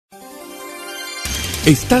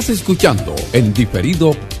Estás escuchando en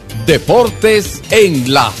diferido Deportes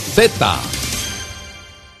en la Z.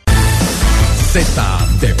 Z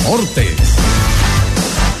Deportes.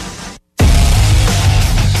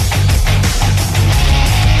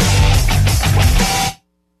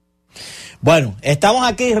 Bueno,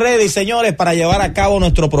 estamos aquí ready, señores, para llevar a cabo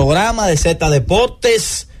nuestro programa de Z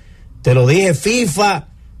Deportes. Te lo dije, FIFA,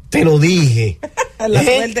 te lo dije. La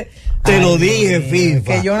suerte. Te lo dije,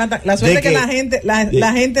 FIFA. Que Jonathan, la suerte que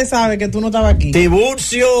la gente sabe que tú no estabas aquí.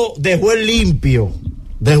 Tiburcio dejó el limpio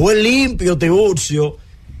Tiburcio,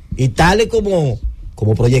 y tal y como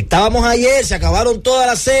proyectábamos ayer, se acabaron todas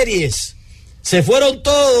las series, se fueron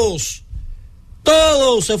todos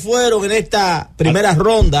se fueron en esta primera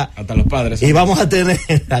ronda. Hasta los padres. Y vamos a tener,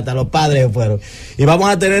 hasta los padres se fueron. Y vamos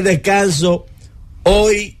a tener descanso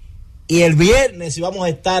hoy y el viernes, y vamos a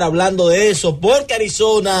estar hablando de eso, porque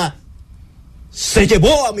Arizona se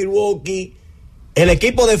llevó a Milwaukee, el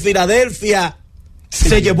equipo de Filadelfia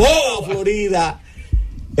se llevó a Florida,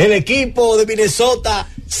 el equipo de Minnesota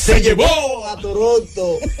se llevó a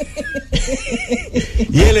Toronto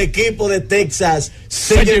y el equipo de Texas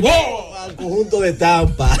se llevó al conjunto de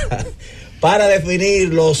Tampa para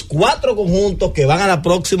definir los 4 conjuntos que van a la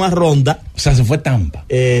próxima ronda. O sea, se fue Tampa.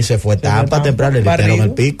 Se fue Tampa temprano, le dieron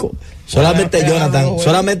el pico. Solamente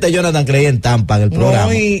Jonathan creía en Tampa en el programa.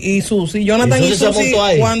 No, y Susi. Jonathan y Susi,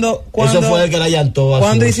 cuando eso fue el que la llantó.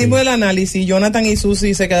 Cuando hicimos el análisis, Jonathan y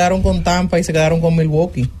Susi se quedaron con Tampa y se quedaron con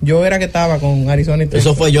Milwaukee. Yo era que estaba con Arizona y Texas.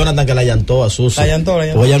 Eso fue Jonathan que la llantó a Susi. La llantó.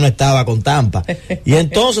 Porque ella no estaba con Tampa. Y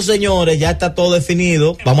entonces, señores, ya está todo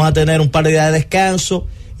definido. Vamos a tener un par de días de descanso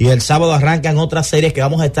y el sábado arrancan otras series que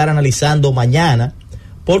vamos a estar analizando mañana,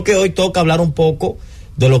 porque hoy toca hablar un poco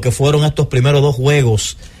de lo que fueron estos primeros 2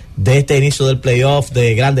 juegos de este inicio del playoff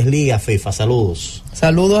de Grandes Ligas. FIFA, saludos.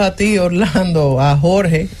 Saludos a ti, Orlando, a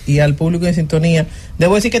Jorge y al público en sintonía.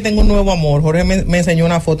 Debo decir que tengo un nuevo amor. Jorge me enseñó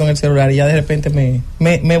una foto en el celular y ya de repente me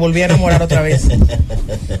volví a enamorar otra vez.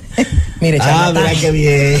 Mire, mira qué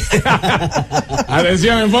bien.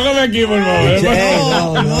 Atención, enfócame aquí, por favor.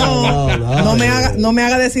 No me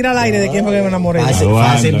haga decir al aire de quién fue que me enamoré.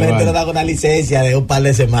 Fácilmente le da una licencia de un par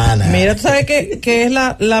de semanas. Mira, tú sabes que es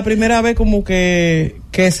la primera vez como que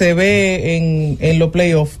se ve en los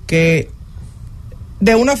playoffs que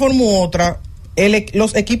de una forma u otra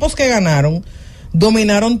los equipos que ganaron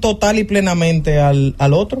dominaron total y plenamente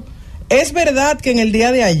al otro. Es verdad que en el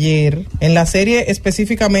día de ayer, en la serie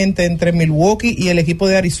específicamente entre Milwaukee y el equipo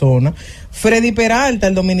de Arizona, Freddy Peralta,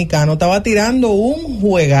 el dominicano, estaba tirando un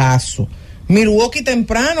juegazo. Milwaukee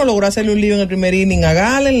temprano logró hacerle un lío en el primer inning a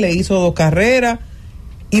Gallen, le hizo 2 carreras,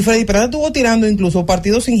 y Freddy Peralta estuvo tirando incluso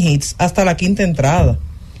partidos sin hits hasta la 5ª entrada.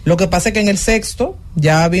 Lo que pasa es que en el 6º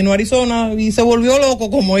ya vino Arizona y se volvió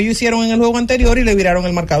loco, como ellos hicieron en el juego anterior, y le viraron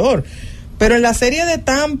el marcador. Pero en la serie de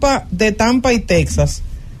Tampa y Texas,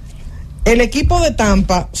 el equipo de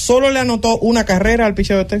Tampa solo le anotó 1 carrera al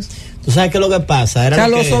picheo de Texas. ¿Tú sabes qué es lo que pasa?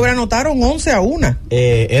 Lo sobreanotaron 11-1.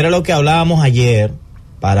 Era lo que hablábamos ayer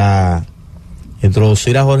para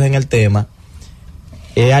introducir a Jorge en el tema.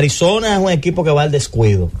 Arizona es un equipo que va al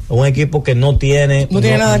descuido, es un equipo que no tiene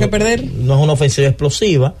nada que perder, no es una ofensiva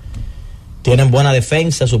explosiva, tienen buena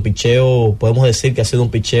defensa, su picheo podemos decir que ha sido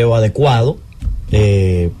un picheo adecuado,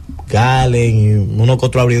 Gallen y uno que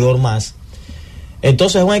otro abridor más.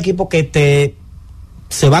 Entonces es un equipo que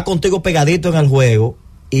se va contigo pegadito en el juego,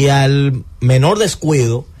 y al menor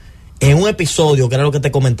descuido en un episodio, que era lo que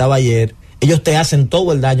te comentaba ayer, ellos te hacen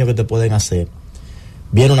todo el daño que te pueden hacer.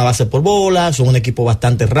 Viene una base por bola, son un equipo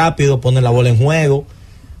bastante rápido, ponen la bola en juego,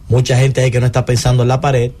 mucha gente ahí que no está pensando en la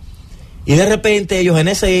pared, y de repente ellos en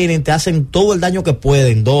ese inning te hacen todo el daño que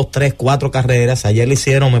pueden, 2, 3, 4 carreras. Ayer le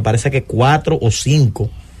hicieron, me parece que 4 o 5.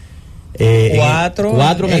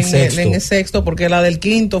 4 en el sexto. En el sexto, porque la del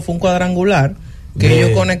quinto fue un cuadrangular que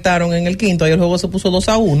ellos conectaron en el quinto, ahí el juego se puso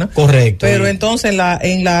 2-1. Correcto. Pero entonces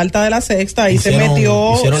en la alta de la sexta ahí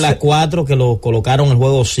hicieron las 4 que lo colocaron el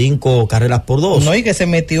juego 5 carreras por 2. No, y que se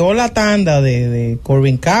metió la tanda de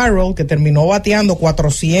Corbin Carroll, que terminó bateando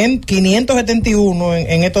 571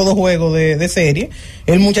 en estos 2 juegos de serie.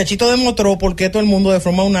 El muchachito demostró por qué todo el mundo de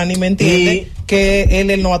forma unánime entiende que él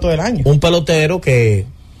es el novato del año. Un pelotero que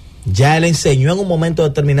ya él enseñó en un momento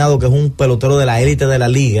determinado que es un pelotero de la élite de la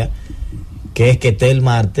liga, que es que Tel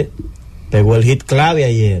Marte pegó el hit clave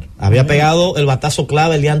ayer. Había pegado el batazo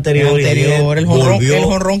clave el día anterior. El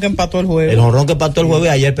jonrón que empató el juego. El jonrón que empató el juego, y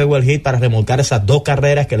ayer pegó el hit para remolcar esas 2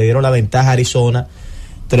 carreras que le dieron la ventaja a Arizona,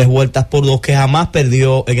 3 vueltas por 2, que jamás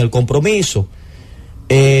perdió en el compromiso.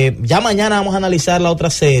 Ya mañana vamos a analizar la otra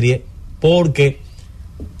serie, porque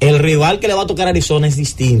el rival que le va a tocar a Arizona es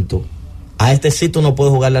distinto a este sí tú no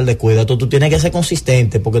puedes jugarle al descuido. Tú tienes que ser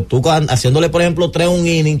consistente, porque tú haciéndole, por ejemplo, 3 un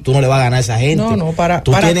inning, tú no le vas a ganar a esa gente. No, para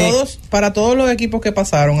todos los equipos que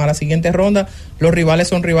pasaron a la siguiente ronda, los rivales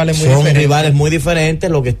son rivales muy diferentes. Son rivales muy diferentes,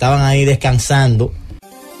 los que estaban ahí descansando.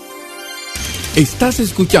 Estás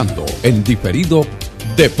escuchando en diferido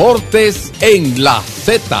Deportes en la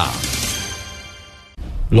Z.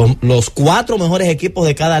 Los 4 mejores equipos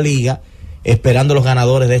de cada liga esperando los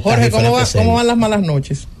ganadores de estas Jorge, diferentes series. ¿cómo van las malas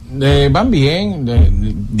noches? Van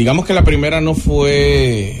bien. Digamos que la primera no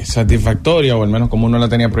fue satisfactoria, o al menos como uno la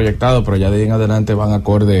tenía proyectado, pero ya de ahí en adelante van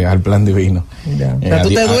acorde al plan divino. Ya. O sea, tú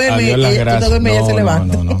te duermes y ella se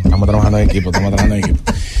levanta. No. Estamos trabajando en equipo,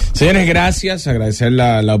 Señores, gracias. Agradecer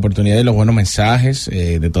la oportunidad y los buenos mensajes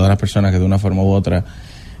de todas las personas que de una forma u otra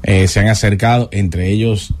se han acercado. Entre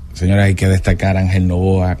ellos, señores, hay que destacar a Ángel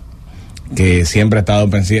Novoa, que siempre ha estado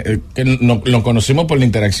pendiente, que lo conocimos por la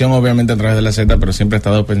interacción obviamente a través de la Z, pero siempre ha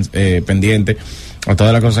estado pendiente a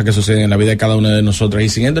todas las cosas que suceden en la vida de cada uno de nosotros. Y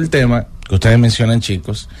siguiendo el tema que ustedes mencionan,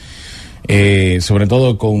 chicos, sobre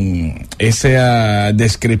todo con esa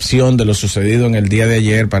descripción de lo sucedido en el día de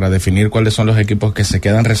ayer para definir cuáles son los equipos que se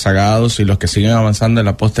quedan rezagados y los que siguen avanzando en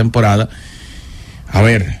la postemporada. A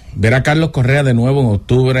ver a Carlos Correa de nuevo en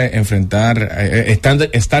octubre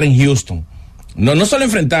estar en Houston. No solo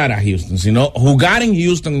enfrentar a Houston, sino jugar en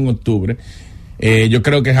Houston en octubre. Yo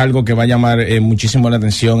creo que es algo que va a llamar muchísimo la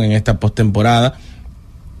atención en esta postemporada.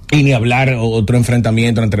 Y ni hablar otro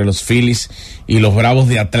enfrentamiento entre los Phillies y los Bravos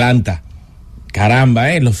de Atlanta. Caramba,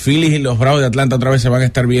 los Phillies y los Bravos de Atlanta otra vez se van a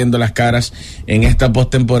estar viendo las caras en esta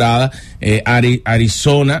postemporada.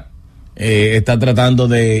 Arizona está tratando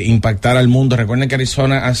de impactar al mundo. Recuerden que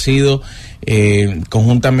Arizona ha sido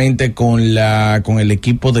conjuntamente con el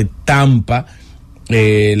equipo de Tampa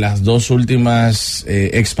las 2 últimas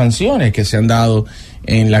expansiones que se han dado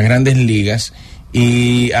en las grandes ligas,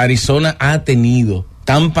 y Arizona ha tenido,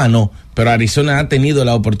 Tampa no, pero Arizona ha tenido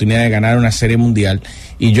la oportunidad de ganar una serie mundial,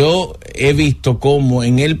 y yo he visto cómo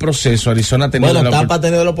en el proceso Arizona ha tenido Tampa ha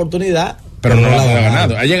tenido la oportunidad, pero no la ha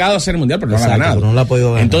ganado. Ha llegado a ser mundial, pero no la ha ganado. No la ha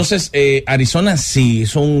podido ganar. Entonces, Arizona sí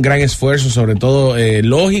hizo un gran esfuerzo, sobre todo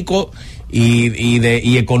lógico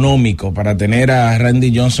y económico, para tener a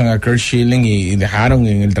Randy Johnson, a Kurt Schilling, y dejaron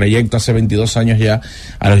en el trayecto hace 22 años ya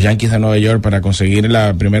a los Yankees de Nueva York para conseguir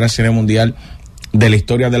la primera serie mundial de la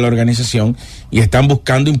historia de la organización, y están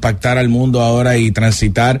buscando impactar al mundo ahora y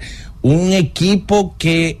transitar un equipo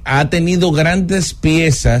que ha tenido grandes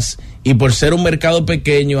piezas, y por ser un mercado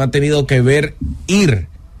pequeño ha tenido que ver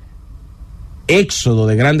éxodo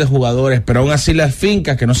de grandes jugadores, pero aún así las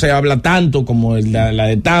fincas, que no se habla tanto como la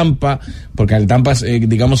de Tampa, porque el Tampa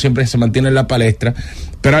digamos siempre se mantiene en la palestra,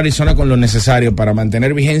 pero Arizona con lo necesario para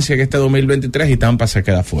mantener vigencia en este 2023, y Tampa se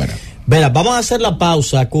queda fuera. Verá, vamos a hacer la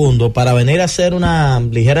pausa, Cundo, para venir a hacer una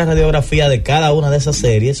ligera radiografía de cada una de esas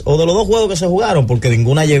series, o de los 2 juegos que se jugaron, porque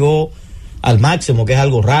ninguna llegó al máximo, que es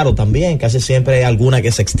algo raro también. Casi siempre hay alguna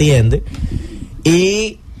que se extiende,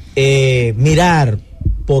 y mirar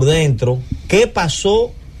por dentro qué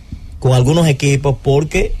pasó con algunos equipos,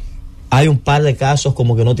 porque hay un par de casos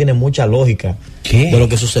como que no tienen mucha lógica de lo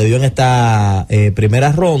que sucedió en esta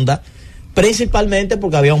primera ronda, principalmente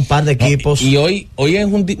porque había un par de equipos. Y hoy es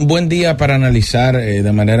un buen día para analizar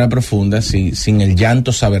de manera profunda, sin el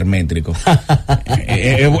llanto sabermétrico.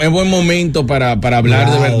 Es buen momento para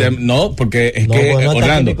hablar de no, porque es que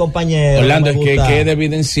Orlando, es que queda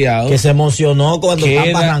evidenciado que se emocionó cuando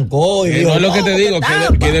Tampa arrancó y dijo, no es lo que te digo,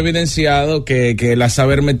 queda evidenciado que la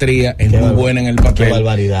sabermetría es muy buena en el papel. Qué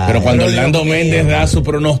barbaridad. Pero cuando Orlando Méndez da su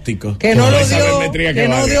pronóstico, que no lo dio, que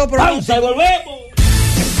no dio pronóstico. Pausa y volvemos.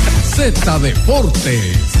 Z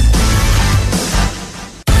Deportes.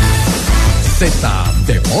 Z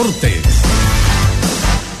Deportes.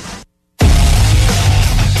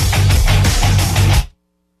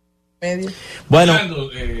 Bueno,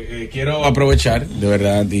 quiero aprovechar de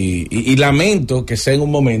verdad y lamento que sea en un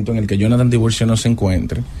momento en el que Jonathan Tiburcio no se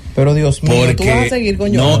encuentre. Pero Dios mío, porque tú vas a seguir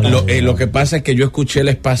con Jonathan. No, lo que pasa es que yo escuché el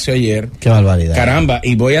espacio ayer. Qué barbaridad. Caramba,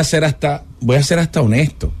 y voy a ser hasta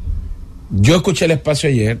honesto. Yo escuché el espacio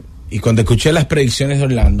ayer, y cuando escuché las predicciones de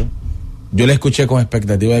Orlando, yo le escuché con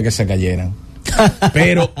expectativa de que se cayeran.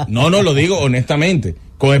 Pero, no, lo digo honestamente,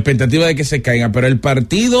 con expectativa de que se caigan, pero el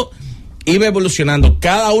partido iba evolucionando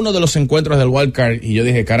cada uno de los encuentros del wild card, y yo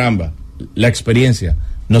dije, caramba, la experiencia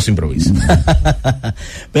no se improvisa.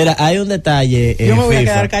 Pero hay un detalle. Yo me voy a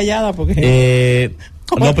quedar callada porque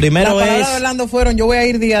Lo primero las palabras de Orlando fueron: yo voy a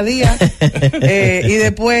ir día a día. Y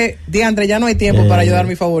después, diantre, ya no hay tiempo para ayudar a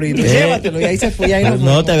mi favorito. Llévatelo. Y ahí se fue. Ahí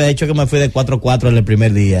no te había dicho que me fui de 4-4 en el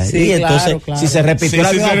primer día. Sí, y entonces, claro. si se repitió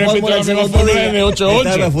la misma fórmula el segundo día, de 8-8.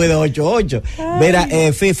 entonces me fui de 8-8. Mira,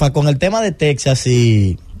 FIFA, con el tema de Texas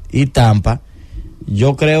y Tampa,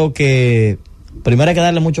 yo creo que primero hay que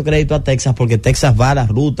darle mucho crédito a Texas, porque Texas va a la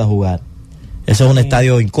ruta a jugar. Ese es un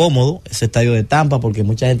estadio incómodo, ese estadio de Tampa, porque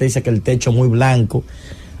mucha gente dice que el techo es muy blanco.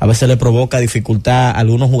 A veces le provoca dificultad a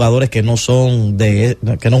algunos jugadores que no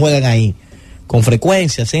juegan ahí con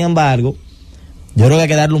frecuencia. Sin embargo, yo creo que hay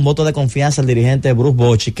que darle un voto de confianza al dirigente Bruce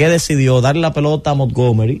Bochy, que decidió darle la pelota a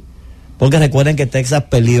Montgomery, porque recuerden que Texas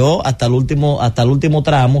peleó hasta el último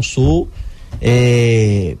tramo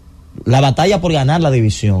la batalla por ganar la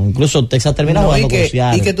división. Incluso Texas terminó jugando con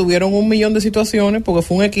Seattle. Y que tuvieron 1,000,000 de situaciones, porque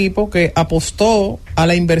fue un equipo que apostó a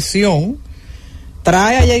la inversión,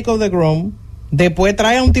 trae a Jacob deGrom, después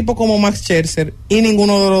trae a un tipo como Max Scherzer, y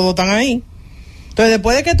ninguno de los dos están ahí. Entonces,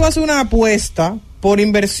 después de que tú haces una apuesta por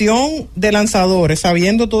inversión de lanzadores,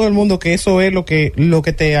 sabiendo todo el mundo que eso es lo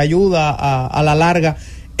que te ayuda a la larga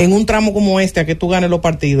en un tramo como este, a que tú ganes los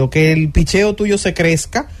partidos, que el picheo tuyo se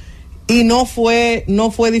crezca. Y no fue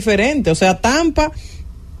diferente. O sea, Tampa,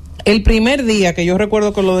 el primer día, que yo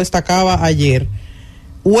recuerdo que lo destacaba ayer,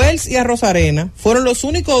 Wells y Arrozarena fueron los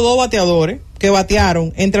únicos dos bateadores que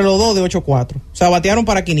batearon entre los dos de 8-4. O sea, batearon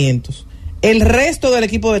para 500. El resto del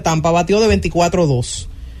equipo de Tampa bateó de 24-2.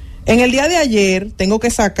 En el día de ayer tengo que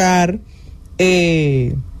sacar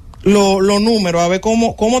los números, a ver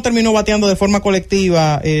cómo terminó bateando de forma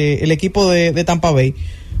colectiva el equipo de Tampa Bay.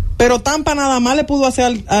 Pero Tampa nada más le pudo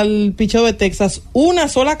hacer al picheo de Texas una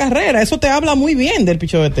sola carrera. Eso te habla muy bien del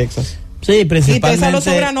picheo de Texas. Sí, principalmente. Y Texas lo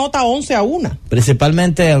sobranota 11-1.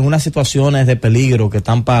 Principalmente algunas situaciones de peligro que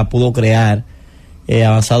Tampa pudo crear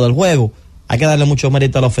avanzado el juego. Hay que darle mucho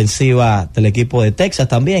mérito a la ofensiva del equipo de Texas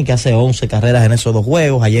también, que hace 11 carreras en esos dos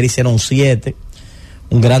juegos. Ayer hicieron 7.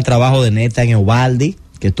 Un gran trabajo de Nathan Eovaldi,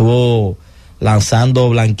 que estuvo lanzando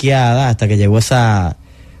blanqueada hasta que llegó esa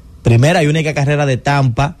primera y única carrera de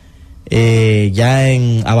Tampa. Ya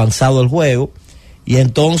en avanzado el juego, y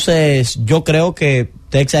entonces yo creo que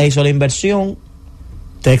Texas hizo la inversión,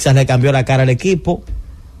 Texas le cambió la cara al equipo,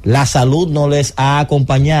 la salud no les ha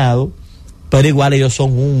acompañado, pero igual ellos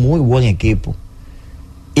son un muy buen equipo,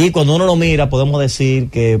 y cuando uno lo mira podemos decir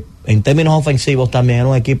que en términos ofensivos también era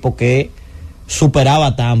un equipo que superaba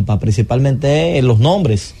a Tampa, principalmente en los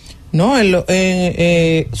nombres. No,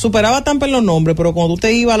 superaba a Tampa en los nombres, pero cuando tú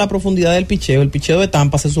te ibas a la profundidad del picheo, el picheo de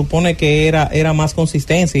Tampa se supone que era más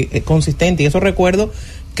consistente, y eso recuerdo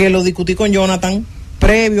que lo discutí con Jonathan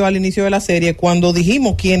previo al inicio de la serie, cuando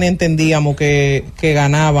dijimos quién entendíamos que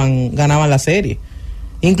ganaban la serie.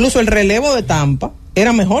 Incluso el relevo de Tampa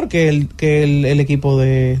era mejor que el equipo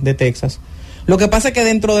de Texas. Lo que pasa es que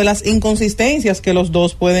dentro de las inconsistencias que los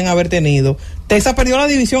dos pueden haber tenido, Texas perdió la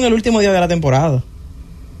división el último día de la temporada.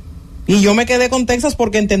 Y yo me quedé con Texas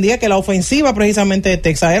porque entendía que la ofensiva precisamente de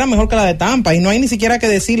Texas era mejor que la de Tampa, y no hay ni siquiera que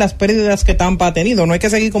decir las pérdidas que Tampa ha tenido. No hay que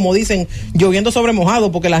seguir, como dicen, lloviendo sobre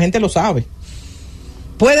mojado, porque la gente lo sabe.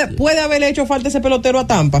 ¿Puede haberle hecho falta ese pelotero a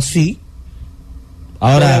Tampa? Sí.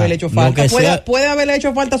 Ahora, puede haberle hecho falta. Puede haberle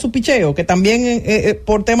hecho falta su picheo, que también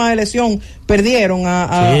por tema de lesión perdieron a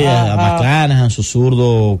McClanahan, su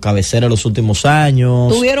zurdo cabecera los últimos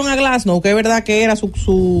años. Tuvieron a Glasnow, que es verdad que era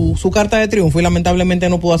su carta de triunfo, y lamentablemente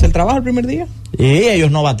no pudo hacer el trabajo el primer día. Y ellos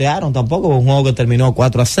no batearon tampoco, un juego que terminó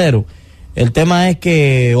 4-0. El tema es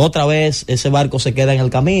que otra vez ese barco se queda en el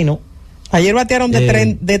camino. Ayer batearon de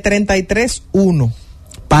 33-1.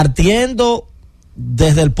 Partiendo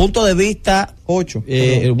desde el punto de vista 8.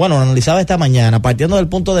 Bueno, analizaba esta mañana, partiendo del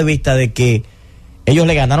punto de vista de que ellos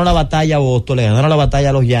le ganaron la batalla a Boston, le ganaron la batalla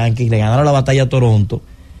a los Yankees, le ganaron la batalla a Toronto,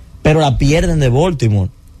 pero la pierden de Baltimore,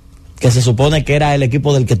 que se supone que era el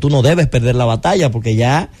equipo del que tú no debes perder la batalla, porque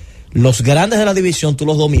ya los grandes de la división tú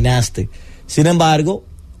los dominaste. Sin embargo,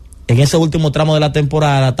 en ese último tramo de la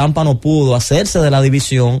temporada, Tampa no pudo hacerse de la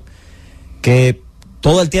división, que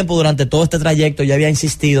todo el tiempo, durante todo este trayecto, ya había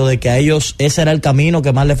insistido de que a ellos ese era el camino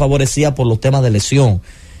que más les favorecía por los temas de lesión.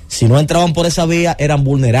 Si no entraban por esa vía, eran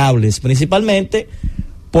vulnerables, principalmente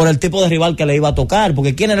por el tipo de rival que le iba a tocar,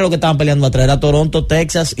 porque ¿quién era lo que estaban peleando a traer? A Toronto,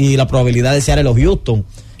 Texas, y la probabilidad de Seattle o Houston,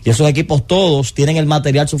 y esos equipos todos tienen el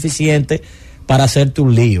material suficiente para hacerte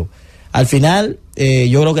un lío. Al final,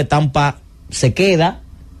 yo creo que Tampa se queda,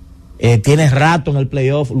 tiene rato en el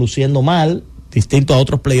playoff luciendo mal, distinto a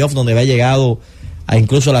otros playoffs donde había llegado a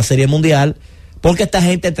incluso la Serie Mundial, porque esta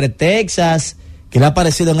gente entre Texas, que le ha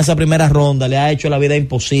aparecido en esa primera ronda, le ha hecho la vida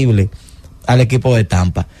imposible al equipo de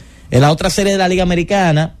Tampa. En la otra serie de la Liga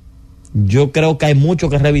Americana, yo creo que hay mucho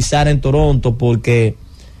que revisar en Toronto, porque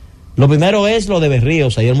lo primero es lo de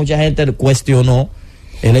Berríos. Ayer mucha gente cuestionó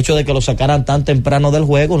el hecho de que lo sacaran tan temprano del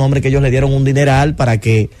juego, un hombre que ellos le dieron un dineral para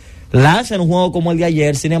que lance en un juego como el de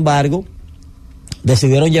ayer. Sin embargo,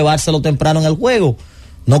 decidieron llevárselo temprano en el juego,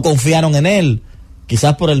 no confiaron en él,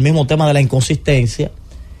 quizás por el mismo tema de la inconsistencia.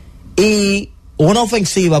 Y una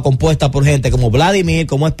ofensiva compuesta por gente como Vladimir,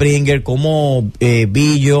 como Springer, como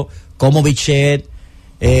Billo, como Bichette,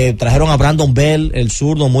 trajeron a Brandon Bell, el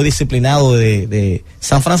zurdo muy disciplinado de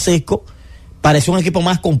San Francisco. Pareció un equipo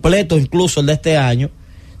más completo incluso el de este año.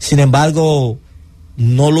 Sin embargo,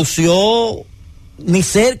 no lució ni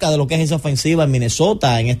cerca de lo que es esa ofensiva en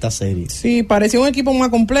Minnesota en esta serie. Sí, parecía un equipo más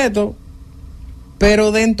completo,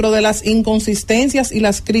 pero dentro de las inconsistencias y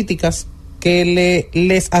las críticas que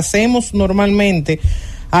les hacemos normalmente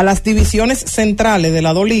a las divisiones centrales de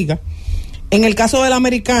las dos ligas, en el caso de la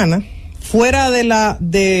americana, fuera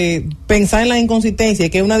de pensar en la inconsistencia,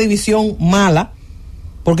 que es una división mala,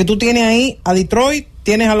 porque tú tienes ahí a Detroit,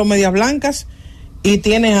 tienes a los Medias Blancas y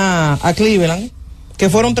tienes a Cleveland, que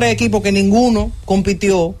fueron 3 equipos que ninguno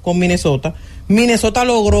compitió con Minnesota. Minnesota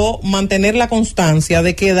logró mantener la constancia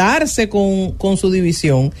de quedarse con su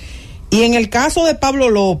división. Y en el caso de Pablo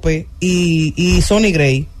López y Sonny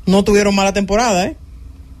Gray, no tuvieron mala temporada, ¿eh?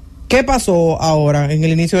 ¿Qué pasó ahora en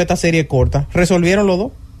el inicio de esta serie corta? Resolvieron los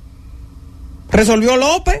dos. Resolvió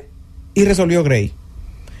López y resolvió Gray.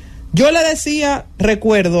 Yo le decía,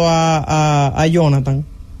 recuerdo a Jonathan,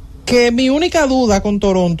 que mi única duda con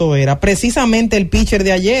Toronto era precisamente el pitcher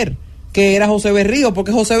de ayer, que era José Berrío,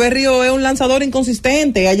 porque José Berrío es un lanzador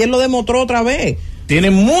inconsistente, ayer lo demostró otra vez.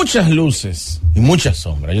 Tiene muchas luces y muchas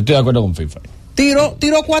sombras, yo estoy de acuerdo con FIFA.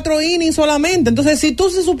 Tiró 4 innings solamente. Entonces, si tú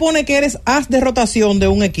se supone que eres as de rotación de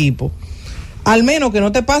un equipo, al menos que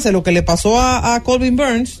no te pase lo que le pasó a Colvin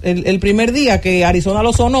Burns el primer día, que Arizona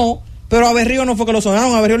lo sonó, pero a Berrío no fue que lo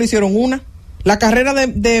sonaron, a Berrío le hicieron una. La carrera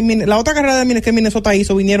la otra carrera que Minnesota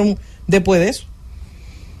hizo vinieron después de eso.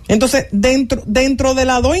 Entonces, dentro de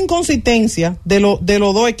las dos inconsistencias de los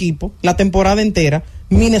dos equipos, la temporada entera,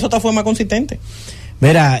 Minnesota fue más consistente.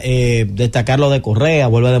 Mira, destacar lo de Correa,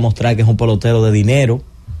 vuelve a demostrar que es un pelotero de dinero.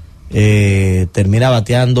 Termina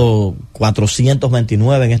bateando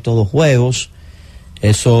 429 en estos 2 juegos.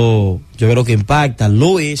 Eso yo creo que impacta.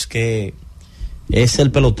 Luis, que es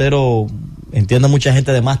el pelotero, entiendo mucha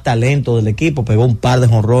gente, de más talento del equipo, pegó un par de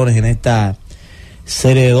jonrones en esta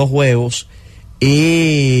serie de 2 juegos.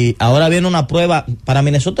 Y ahora viene una prueba. Para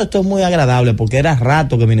Minnesota esto es muy agradable, porque era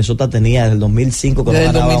rato que Minnesota tenía, desde el 2005 que no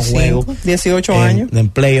ganaba un juego, 18 años en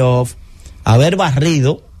playoff. Haber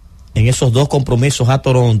barrido en esos 2 compromisos a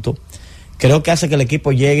Toronto, creo que hace que el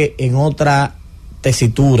equipo llegue en otra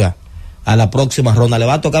tesitura a la próxima ronda. Le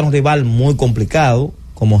va a tocar un rival muy complicado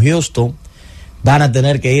como Houston. Van a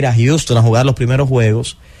tener que ir a Houston a jugar los primeros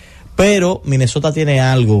juegos, pero Minnesota tiene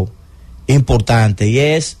algo importante, y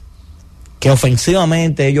es que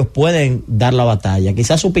ofensivamente ellos pueden dar la batalla.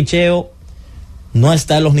 Quizás su picheo no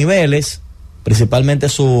está en los niveles, principalmente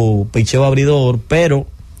su picheo abridor, pero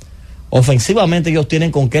ofensivamente ellos tienen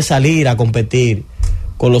con qué salir a competir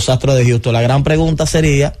con los Astros de Houston. La gran pregunta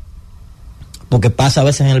sería, porque pasa a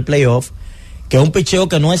veces en el playoff, que un picheo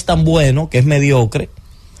que no es tan bueno, que es mediocre,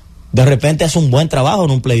 de repente hace un buen trabajo en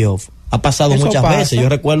un playoff. Ha pasado Eso muchas pasa. veces. Yo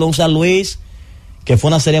recuerdo un San Luis que fue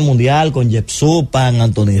una serie mundial con Jeff Zupan,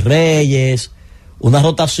 Anthony Reyes, una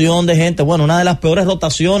rotación de gente, bueno, una de las peores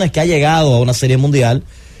rotaciones que ha llegado a una serie mundial,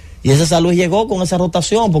 y ese San Luis llegó con esa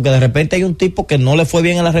rotación, porque de repente hay un tipo que no le fue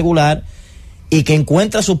bien en la regular y que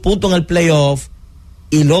encuentra su punto en el playoff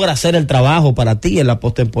y logra hacer el trabajo para ti en la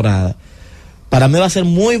postemporada. Para mí va a ser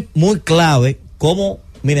muy, muy clave cómo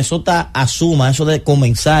Minnesota asuma eso de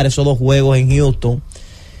comenzar esos 2 juegos en Houston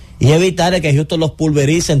y evitar que Houston los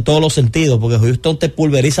pulverice en todos los sentidos, porque Houston te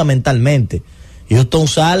pulveriza mentalmente. Houston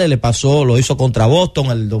sale, le pasó, lo hizo contra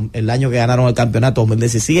Boston el año que ganaron el campeonato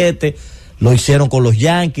 2017, lo hicieron con los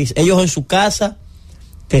Yankees. Ellos en su casa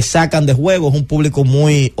te sacan de juego, es un público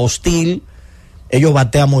muy hostil, ellos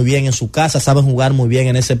batean muy bien en su casa, saben jugar muy bien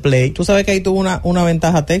en ese play. Tú sabes que ahí tuvo una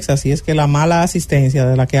ventaja Texas, y es que la mala asistencia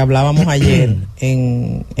de la que hablábamos ayer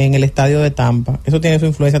en el estadio de Tampa, eso tiene su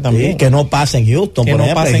influencia también. Sí, que no pasa en Houston, que por no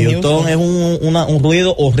ejemplo. pasa en Houston es un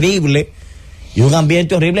ruido horrible y un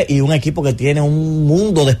ambiente horrible, y un equipo que tiene un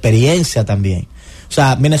mundo de experiencia también. O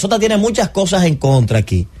sea, Minnesota tiene muchas cosas en contra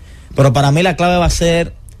aquí, pero para mí la clave va a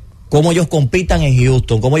ser cómo ellos compitan en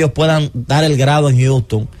Houston, cómo ellos puedan dar el grado en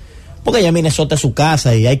Houston, porque ya Minnesota es su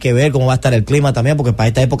casa y hay que ver cómo va a estar el clima también, porque para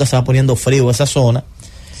esta época se va poniendo frío esa zona.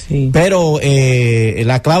 Sí. Pero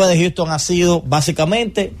la clave de Houston ha sido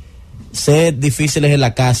básicamente ser difíciles en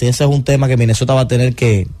la casa, y ese es un tema que Minnesota va a tener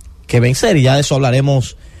que vencer, y ya de eso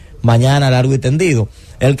hablaremos mañana largo y tendido.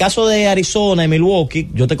 El caso de Arizona y Milwaukee,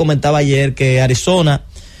 yo te comentaba ayer que Arizona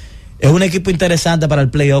es un equipo interesante para el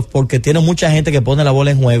playoff porque tiene mucha gente que pone la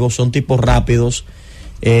bola en juego, son tipos rápidos,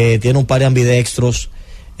 tiene un par de ambidextros,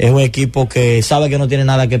 es un equipo que sabe que no tiene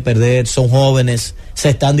nada que perder, son jóvenes, se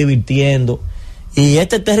están divirtiendo. Y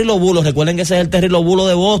este Terry Lobulo, recuerden que ese es el Terry Lobulo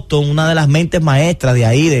de Boston, una de las mentes maestras de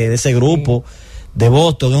ahí, de ese grupo de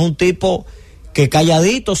Boston. Es un tipo que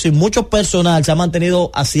calladito, sin mucho personal, se ha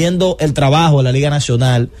mantenido haciendo el trabajo en la Liga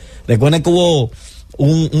Nacional. Recuerden que hubo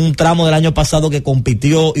un tramo del año pasado que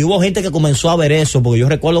compitió y hubo gente que comenzó a ver eso, porque yo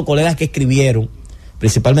recuerdo colegas que escribieron,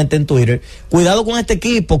 principalmente en Twitter, cuidado con este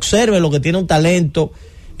equipo, observe lo que tiene un talento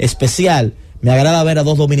especial. Me agrada ver a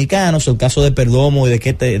dos dominicanos, el caso de Perdomo y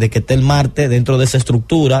de Ketel Marte dentro de esa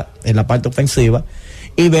estructura en la parte ofensiva,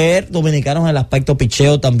 y ver dominicanos en el aspecto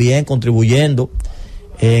picheo también contribuyendo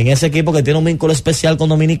en ese equipo que tiene un vínculo especial con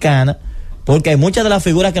Dominicana, porque hay muchas de las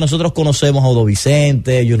figuras que nosotros conocemos, Audo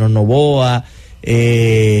Vicente, Junior Novoa,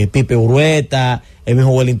 Pipe Urueta, el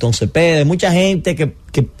mismo Wellington Cepeda, mucha gente que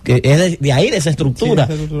es de ahí, de esa estructura.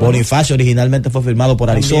 Sí, Bonifacio originalmente fue firmado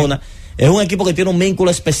por Arizona. También. Es un equipo que tiene un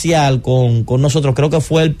vínculo especial con nosotros. Creo que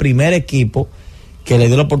fue el primer equipo que le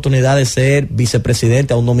dio la oportunidad de ser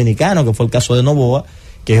vicepresidente a un dominicano, que fue el caso de Novoa,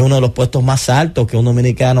 que es uno de los puestos más altos que un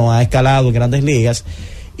dominicano ha escalado en Grandes Ligas.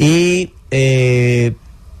 Y es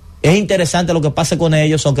interesante lo que pase con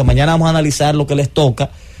ellos, aunque mañana vamos a analizar lo que les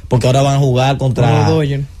toca, porque ahora van a jugar contra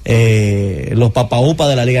los papaupas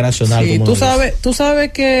de la Liga Nacional. Sí, tú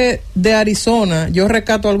sabes que de Arizona yo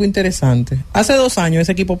rescato algo interesante. Hace 2 años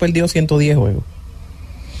ese equipo perdió 110 juegos.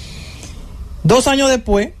 2 años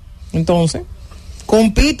después, entonces,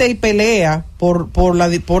 compite y pelea por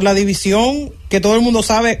la división que todo el mundo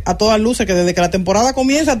sabe a todas luces que desde que la temporada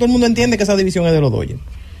comienza todo el mundo entiende que esa división es de los Dodgers.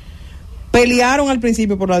 Pelearon al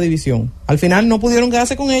principio por la división. Al final no pudieron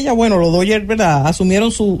quedarse con ella. Bueno, los Dodgers, ¿verdad?, asumieron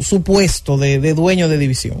su puesto de dueño de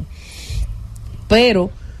división. Pero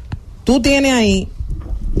tú tienes ahí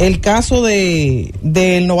el caso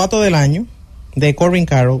del novato del año, de Corbin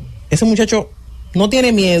Carroll. Ese muchacho no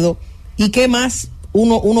tiene miedo. ¿Y qué más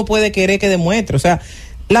uno puede querer que demuestre? O sea,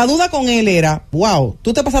 la duda con él era, wow,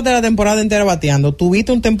 tú te pasaste la temporada entera bateando,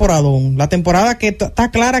 tuviste un temporadón, la temporada que está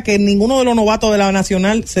clara que ninguno de los novatos de la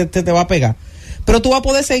Nacional te va a pegar, pero tú vas a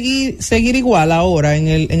poder seguir igual ahora en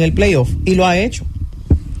el playoff, y lo ha hecho.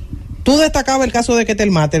 Tú destacabas el caso de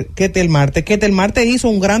Ketel Marte hizo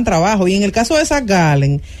un gran trabajo, y en el caso de Zach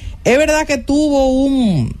Gallen, es verdad que tuvo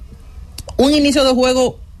un inicio de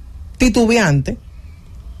juego titubeante,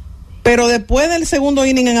 pero después del segundo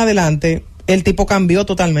inning en adelante, el tipo cambió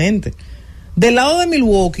totalmente. Del lado de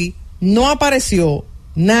Milwaukee no apareció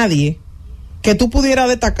nadie que tú pudieras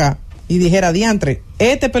destacar y dijera, diantre,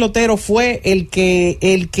 este pelotero fue el que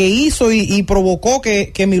hizo y provocó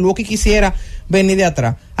que Milwaukee quisiera venir de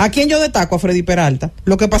atrás. ¿A quién yo destaco? A Freddy Peralta.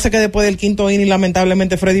 Lo que pasa es que después del quinto inning,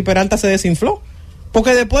 lamentablemente, Freddy Peralta se desinfló.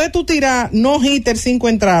 Porque después de tú tirar no hitter 5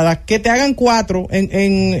 entradas, que te hagan 4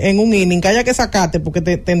 en un inning, que haya que sacarte porque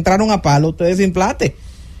te entraron a palo, te desinflaste.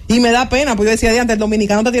 Y me da pena, porque yo decía, antes el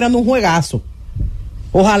dominicano está tirando un juegazo.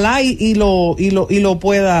 Ojalá y lo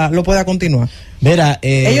pueda continuar. Mira,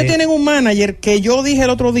 ellos tienen un manager que yo dije el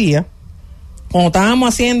otro día, cuando estábamos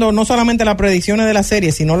haciendo no solamente las predicciones de la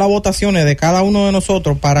serie, sino las votaciones de cada uno de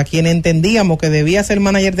nosotros, para quien entendíamos que debía ser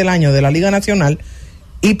manager del año de la Liga Nacional,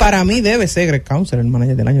 y para mí debe ser Greg Counsell el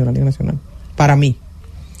manager del año de la Liga Nacional. Para mí.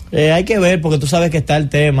 Hay que ver, porque tú sabes que está el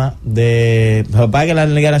tema de... Para que en la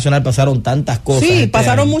Liga Nacional pasaron tantas cosas. Sí,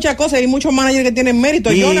 pasaron muchas cosas y hay muchos managers que tienen mérito.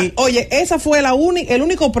 Oye, esa fue el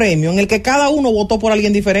único premio en el que cada uno votó por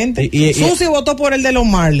alguien diferente. Susi votó por el de los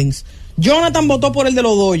Marlins, Jonathan votó por el de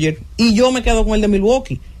los Dodgers, y yo me quedo con el de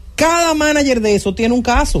Milwaukee. Cada manager de eso tiene un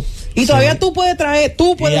caso. Y todavía tú puedes traer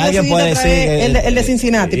el de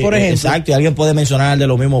Cincinnati, por ejemplo. Exacto, y alguien puede mencionar el de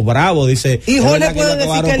los mismos Bravos, dice. Y Jorge puede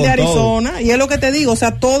decir que el de Arizona, todo. Y es lo que te digo, o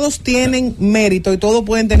sea, todos tienen mérito y todos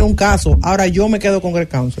pueden tener un caso. Ahora yo me quedo con Greg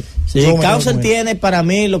Counsell. Sí, Counsell tiene, para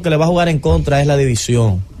mí, lo que le va a jugar en contra es la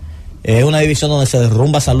división. Es una división donde se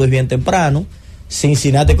derrumba San Luis bien temprano.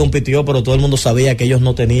 Cincinnati compitió, pero todo el mundo sabía que ellos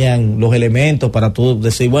no tenían los elementos para tú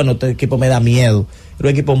decir, bueno, este equipo me da miedo. Era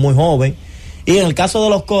un equipo muy joven. Y en el caso de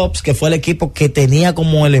los Cubs, que fue el equipo que tenía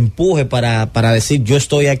como el empuje para decir yo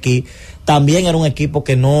estoy aquí, también era un equipo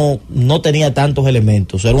que no tenía tantos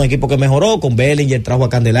elementos. Era un equipo que mejoró con Bellinger, trajo a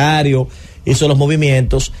Candelario, hizo los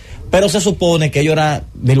movimientos, pero se supone que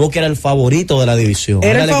Milwaukee era el favorito de la división.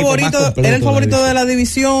 Era el favorito de la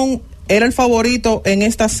división. Era el favorito en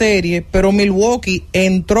esta serie, pero Milwaukee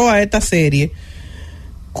entró a esta serie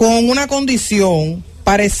con una condición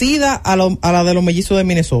parecida a la de los Mellizos de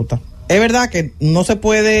Minnesota. Es verdad que no se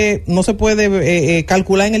puede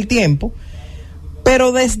calcular en el tiempo,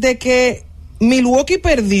 pero desde que Milwaukee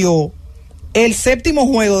perdió el 7º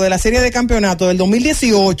juego de la serie de campeonato del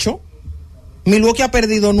 2018, Milwaukee ha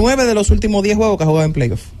perdido 9 de los últimos 10 juegos que ha jugado en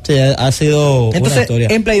playoff. Sí, ha sido entonces, una historia.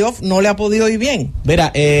 En playoff no le ha podido ir bien.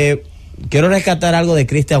 Mira, quiero rescatar algo de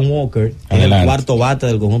Christian Walker, en el cuarto bate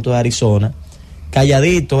del conjunto de Arizona.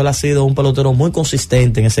 Calladito, él ha sido un pelotero muy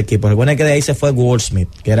consistente en ese equipo. Recuerden que de ahí se fue Goldschmidt,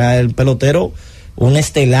 que era el pelotero, un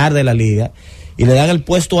estelar de la liga, y le dan el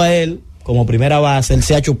puesto a él como primera base. Él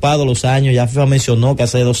se ha chupado los años, ya FIFA mencionó que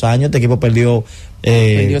hace 2 años este equipo perdió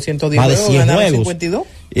 110 más de 100 juegos. 52.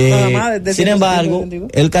 Sin embargo,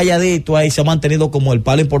 él calladito ahí se ha mantenido como el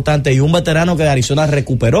palo importante, y un veterano que Arizona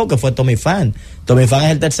recuperó, que fue Tommy Pham. Tommy Pham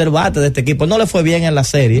es el tercer bate de este equipo. No le fue bien en la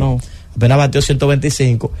serie, apenas batió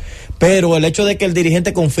 125, pero el hecho de que el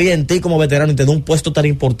dirigente confíe en ti como veterano y te dé un puesto tan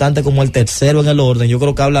importante como el tercero en el orden, yo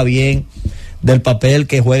creo que habla bien del papel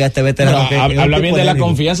que juega este veterano. Habla bien de la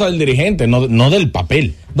confianza del dirigente, no del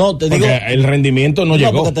papel. No, te digo, el rendimiento no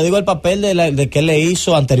llegó. Porque te digo el papel de que él le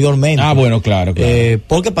hizo anteriormente. Bueno, claro.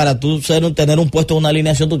 Porque para tú tener un puesto en una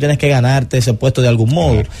alineación, tú tienes que ganarte ese puesto de algún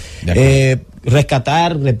modo.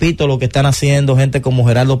 Rescatar, repito, lo que están haciendo gente como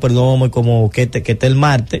Gerardo Perdomo y como Ketel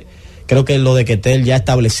Marte. Creo que lo de Ketel ya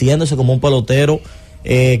estableciéndose como un pelotero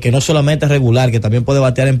que no solamente es regular, que también puede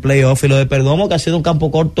batear en playoff, y lo de Perdomo, que ha sido un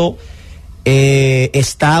campo corto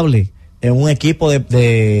estable en un equipo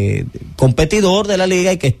de competidor de la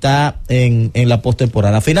liga y que está en la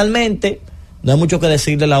postemporada. Finalmente, no hay mucho que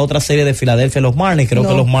decir de la otra serie de Filadelfia, los Marlins. Creo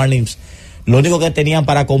que los Marlins lo único que tenían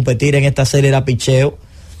para competir en esta serie era picheo,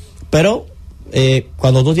 pero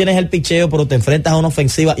cuando tú tienes el picheo pero te enfrentas a una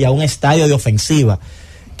ofensiva y a un estadio de ofensiva,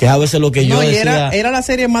 que es a veces lo que yo decía. Era la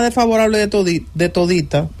serie más desfavorable de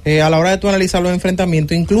todita a la hora de tú analizar los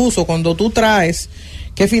enfrentamientos, incluso cuando tú traes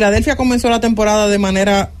que Filadelfia comenzó la temporada de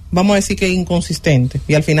manera, vamos a decir que inconsistente,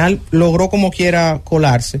 y al final logró como quiera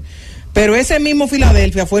colarse. Pero ese mismo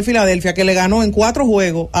Filadelfia fue el Filadelfia que le ganó en 4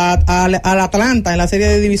 juegos al Atlanta en la serie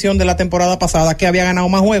de división de la temporada pasada, que había ganado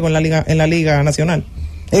más juegos en la Liga Nacional.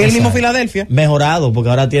 Es el mismo Filadelfia. Mejorado, porque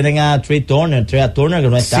ahora tienen a Trey Turner, que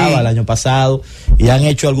no estaba el año pasado, y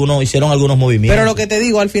hicieron algunos movimientos. Pero lo que te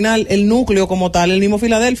digo, al final, el núcleo como tal, el mismo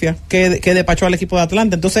Filadelfia, que despachó al equipo de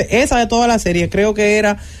Atlanta. Entonces, esa de toda la serie, creo que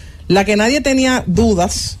era la que nadie tenía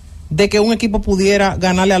dudas de que un equipo pudiera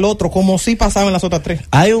ganarle al otro, como sí pasaba en las otras 3.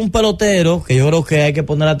 Hay un pelotero que yo creo que hay que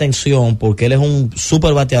poner atención, porque él es un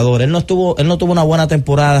super bateador. Él no tuvo una buena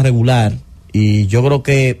temporada regular, y yo creo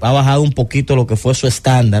que ha bajado un poquito lo que fue su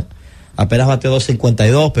estándar. Apenas bateó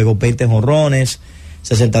 252, pegó 20 jonrones,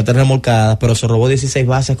 63 remolcadas, pero se robó 16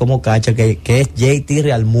 bases como catcher, que es JT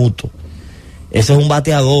Realmuto. Ese es un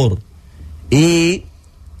bateador. Y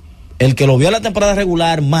el que lo vio en la temporada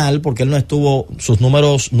regular mal, porque él no estuvo, sus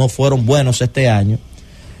números no fueron buenos este año,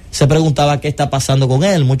 se preguntaba qué está pasando con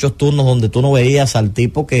él. Muchos turnos donde tú no veías al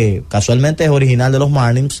tipo que casualmente es original de los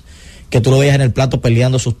Marlins, que tú lo veías en el plato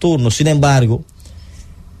peleando sus turnos. Sin embargo,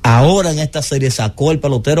 ahora en esta serie sacó el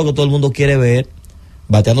pelotero que todo el mundo quiere ver,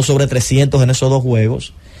 bateando sobre 300 en esos 2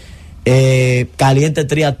 juegos. Caliente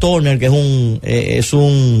Tria Turner, que es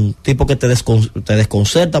un tipo que te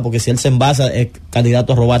desconcerta, porque si él se envasa es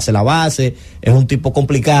candidato a robarse la base. Es un tipo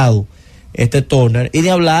complicado este Turner. Y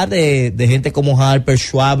de hablar de gente como Harper,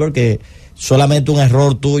 Schwarber, que solamente un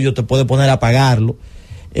error tuyo te puede poner a pagarlo.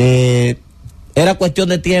 Era cuestión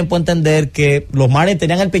de tiempo entender que los Marlins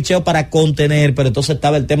tenían el picheo para contener, pero entonces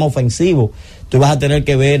estaba el tema ofensivo. Tú ibas a tener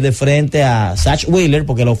que ver de frente a Zach Wheeler,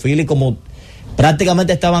 porque los Phillies, como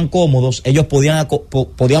prácticamente estaban cómodos, ellos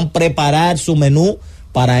podían preparar su menú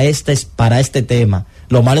para este tema.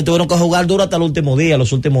 Los Marlins tuvieron que jugar duro hasta los últimos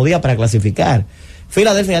días para clasificar.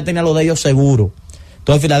 Filadelfia ya tenía lo de ellos seguro.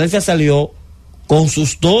 Entonces Filadelfia salió con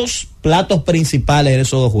sus 2 platos principales en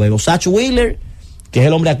esos 2 juegos. Zach Wheeler, que es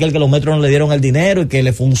el hombre aquel que los Metros no le dieron el dinero y que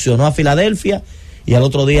le funcionó a Filadelfia, y al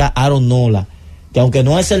otro día Aaron Nola, que aunque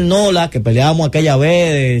no es el Nola que peleábamos aquella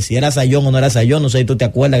vez, si era Sayón o no era Sayón, no sé si tú te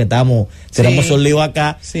acuerdas que tenemos un lío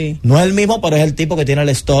acá, no es el mismo, pero es el tipo que tiene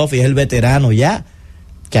el stuff y es el veterano ya,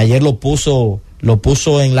 que ayer lo puso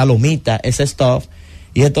en la lomita, ese stuff,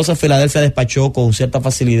 y entonces Filadelfia despachó con cierta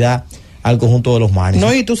facilidad al conjunto de los Marlins.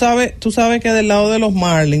 No, y tú sabes que del lado de los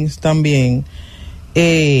Marlins también,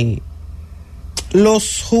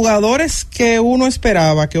 los jugadores que uno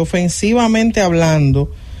esperaba que ofensivamente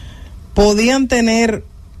hablando podían tener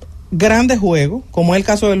grandes juegos, como es el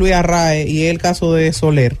caso de Luis Arraez y el caso de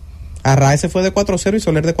Soler. Arraez se fue de 4-0 y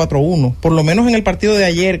Soler de 4-1, por lo menos en el partido de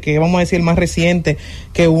ayer, que vamos a decir el más reciente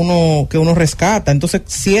que uno rescata. Entonces,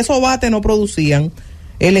 si esos bates no producían,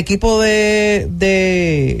 el equipo de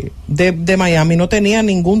Miami no tenía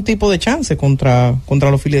ningún tipo de chance contra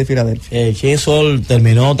los Phillies de Filadelfia. El Chisholm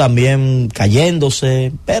terminó también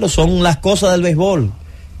cayéndose, pero son las cosas del béisbol.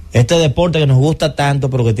 Este deporte que nos gusta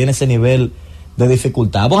tanto, pero que tiene ese nivel de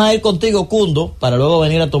dificultad. Vamos a ir contigo, Cundo, para luego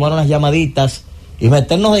venir a tomar unas llamaditas y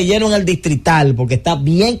meternos de lleno en el distrital, porque está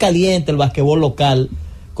bien caliente el basquetbol local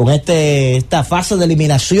con esta fase de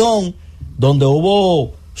eliminación donde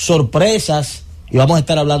hubo sorpresas y vamos a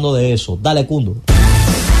estar hablando de eso. Dale, Cundo.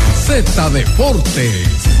 Z Deportes.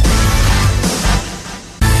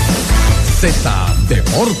 Z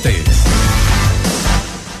Deportes.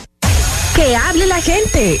 Que hable la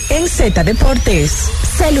gente en Z Deportes.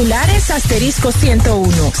 Celulares asterisco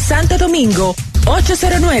 101, Santo Domingo,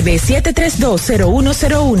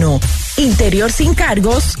 809-732-0101. Interior sin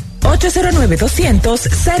cargos,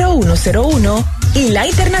 809-200-0101. Y la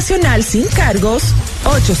internacional sin cargos,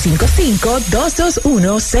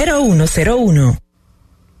 855-221-0101.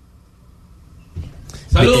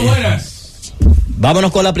 Saludos, buenas.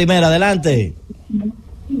 Vámonos con la primera, adelante.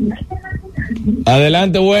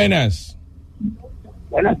 Adelante, buenas.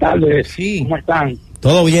 Buenas tardes. Sí. ¿Cómo están?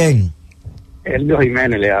 Todo bien. Elvio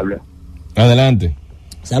Jiménez le habla. Adelante.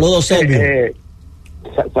 Saludos, Sergio.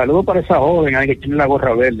 Saludos para esa joven ahí que tiene la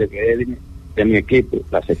gorra verde, que es de mi equipo,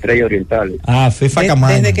 las Estrellas Orientales. FIFA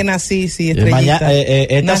Camaño. Desde que nací, sí, estrellita.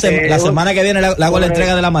 La semana que viene le hago la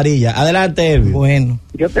entrega de la amarilla. Adelante, Elvio. Bueno.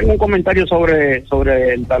 Yo tengo un comentario sobre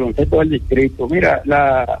el baloncesto del distrito. Mira,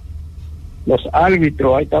 los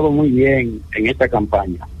árbitros han estado muy bien en esta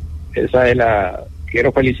campaña.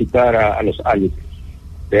 Quiero felicitar a los árbitros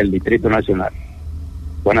del Distrito Nacional.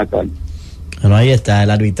 Buenas tardes. Bueno, ahí está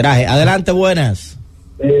el arbitraje. Adelante, buenas.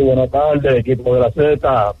 Sí, buenas tardes, equipo de la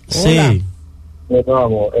Z. Sí.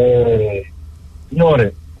 Vamos,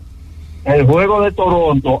 señores, el juego de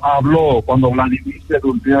Toronto habló cuando Vladimir se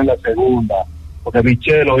durmió en la segunda, porque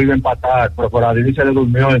Michel lo iba a empatar, pero Vladimir se le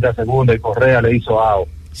durmió en la segunda y Correa le hizo out.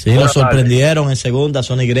 Sí, lo sorprendieron en segunda,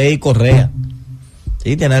 Sonny Gray y Correa.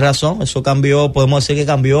 Sí, tienes razón, eso cambió, podemos decir que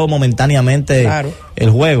cambió momentáneamente el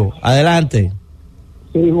juego. Adelante.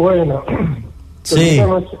 Sí, bueno. Sí.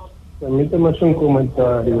 Permíteme hacer un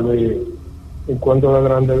comentario en cuanto a la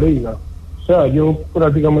Grande Liga. O sea, yo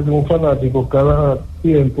prácticamente soy un fanático, cada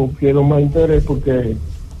tiempo quiero más interés porque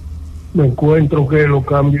me encuentro que los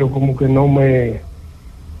cambios como que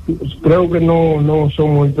creo que no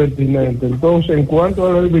son muy pertinentes. Entonces, en cuanto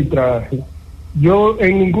al arbitraje, yo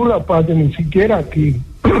en ninguna parte, ni siquiera aquí,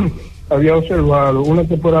 había observado una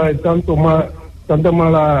temporada de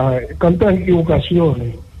tantas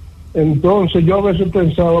equivocaciones. Entonces yo a veces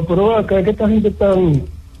pensaba, pero acá es que esta gente están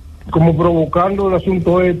como provocando el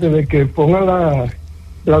asunto de que pongan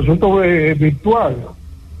el asunto virtual,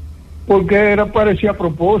 porque parecía a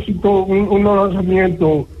propósito unos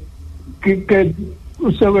lanzamientos que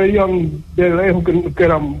se veían de lejos que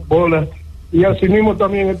eran bolas, y así mismo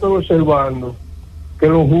también estoy observando que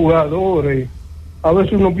los jugadores a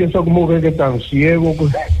veces uno piensa como que están ciegos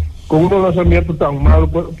con unos lanzamientos tan malos,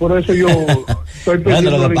 por eso yo estoy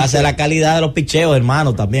pensando. Lo que pasa es la calidad de los picheos,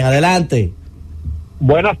 hermano, también. Adelante.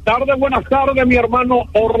 Buenas tardes, mi hermano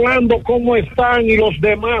Orlando, ¿cómo están? Y los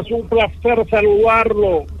demás, un placer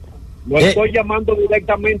saludarlo. Lo estoy llamando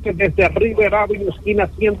directamente desde River Avenue, esquina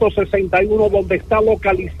 161, donde está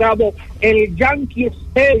localizado el Yankee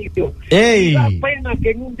Stadium. ¡Ey! Da pena que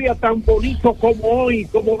en un día tan bonito como hoy,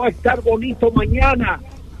 como va a estar bonito mañana,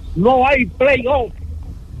 no hay playoff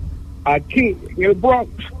aquí en el Bronx.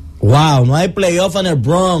 Wow, no hay playoff en el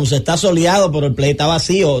Bronx, está soleado, pero el play está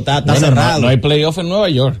vacío, está cerrado. No hay playoff en Nueva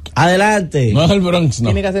York. Adelante. No es el Bronx, no.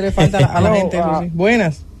 Tiene que hacerle falta a la gente. Eso sí.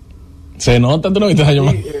 Buenas. Se nota, tú no viste a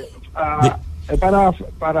llamar. Es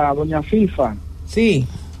para doña FIFA. Sí.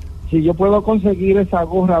 Si yo puedo conseguir esa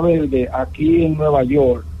gorra verde aquí en Nueva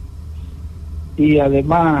York, y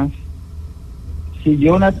además, si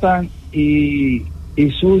Jonathan y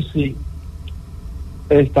Susi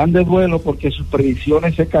están de duelo porque sus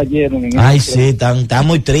predicciones se cayeron. Sí, están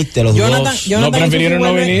muy tristes los dos. Jonathan prefirieron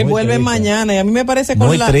no venir. Vuelve mañana, y a mí me parece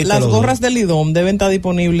que las gorras del Lidón deben estar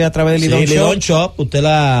disponibles a través del Lidón Shop.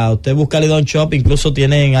 Usted busca Lidón Shop, incluso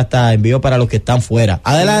tienen hasta envío para los que están fuera.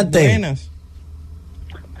 Adelante. Buenas.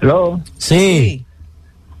 Hello. Sí.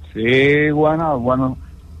 Sí, bueno.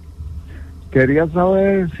 Quería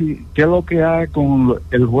saber qué es lo que hay con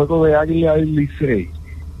el juego de Águila y Licey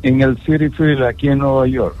en el City Field aquí en Nueva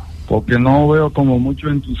York, porque no veo como mucho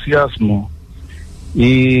entusiasmo,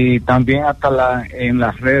 y también hasta en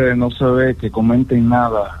las redes no se ve que comenten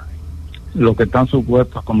nada los que están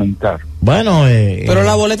supuestos a comentar. Bueno, pero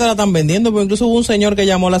las boletas la están vendiendo, porque incluso hubo un señor que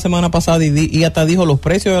llamó la semana pasada y hasta dijo los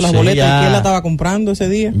precios de las boletas y quién la estaba comprando ese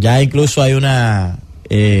día. Ya incluso hay una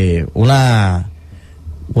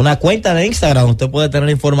cuenta de Instagram, usted puede tener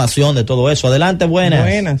información de todo eso. Adelante,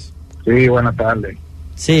 buenas. Sí, buenas tardes.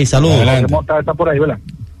 Sí, saludos. Mota está por ahí, ¿verdad?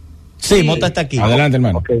 Sí, Mota está aquí. Adelante,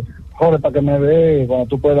 hermano. Okay. Jorge, para que me dé, cuando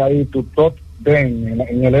tú puedas ir, tu top 10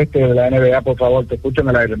 en el este de la NBA, por favor, te escucho en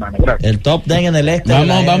el aire, hermano. Gracias. El top 10 en el este.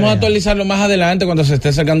 Vamos a actualizarlo más adelante cuando se esté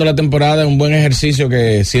acercando la temporada. Es un buen ejercicio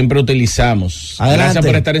que siempre utilizamos. Adelante. Gracias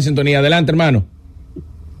por estar en sintonía. Adelante, hermano.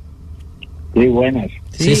 Sí, buenas.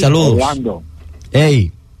 Sí, saludos. Hablando.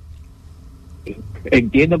 Ey.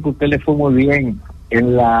 Entiendo que usted le fue muy bien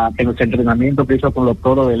en los entrenamientos que hizo con los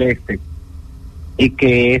Toros del Este y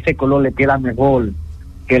que ese color le queda mejor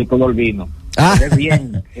que el color vino. Es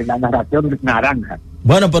bien en la narración naranja.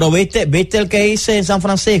 Bueno, pero viste el que hice en San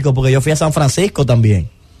Francisco, porque yo fui a San Francisco también.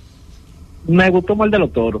 Me gustó más el de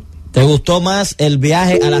los Toros. ¿Te gustó más el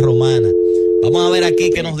viaje a la Romana? Vamos a ver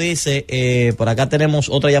aquí qué nos dice. Por acá tenemos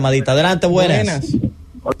otra llamadita. Adelante, buenas.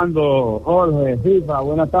 Orlando, Jorge, FIFA,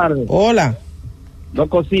 buenas tardes. Hola. Dos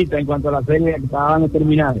cositas en cuanto a la serie que acaban de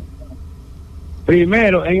terminar.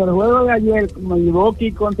 Primero, en el juego de ayer,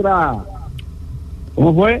 Milwaukee contra...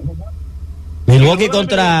 ¿Cómo fue? Milwaukee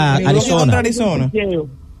contra Arizona.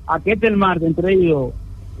 Aquí está el martes entre ellos,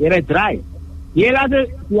 era el try. Y él hace,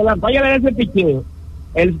 si a la falla le da ese picheo,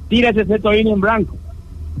 él tira ese seto en blanco.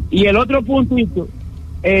 Y el otro puntito,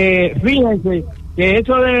 fíjense que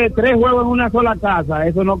eso de 3 juegos en una sola casa,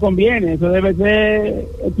 eso no conviene, eso debe ser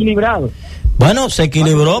equilibrado. Bueno, se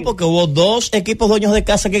equilibró porque hubo 2 equipos dueños de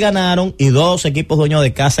casa que ganaron y 2 equipos dueños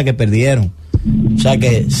de casa que perdieron. O sea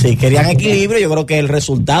que si querían equilibrio, yo creo que el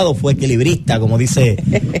resultado fue equilibrista, como dice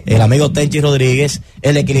el amigo Tenchi Rodríguez,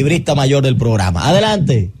 el equilibrista mayor del programa.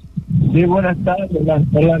 Adelante. Sí, buenas tardes,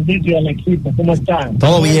 Orlandito y al equipo, ¿cómo están?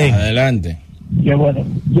 Todo bien. Adelante. Qué bueno.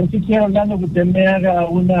 Yo quisiera, Orlando, que usted me haga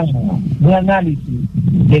un análisis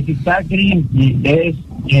de si Zach Greinke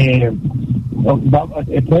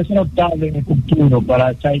puede ser notable en el futuro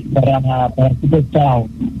para Cooperstown,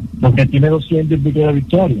 porque tiene 200 y pico de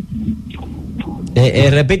victorias.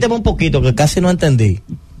 Repíteme un poquito, que casi no entendí.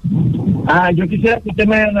 Yo quisiera que usted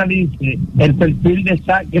me analice el perfil de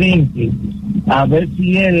Zach Greinke, a ver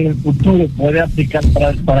si él en el futuro puede aplicar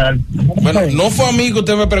para el... Bueno, no fue a mí que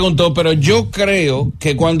usted me preguntó, pero yo creo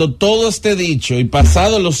que cuando todo esté dicho y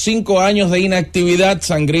pasados los 5 años de inactividad,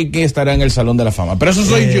 Zach Greinke estará en el Salón de la Fama. Pero eso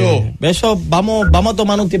soy yo. Eso vamos a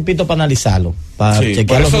tomar un tiempito para analizarlo. Para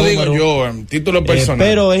chequear por eso digo yo, en título personal.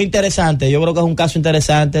 Pero es interesante, yo creo que es un caso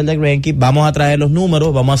interesante el de Greinke. Vamos a traer los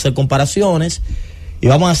números, vamos a hacer comparaciones y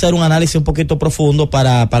vamos a hacer un análisis un poquito profundo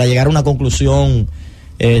para llegar a una conclusión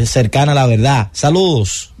cercana a la verdad.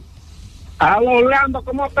 Saludos. Hola, Orlando,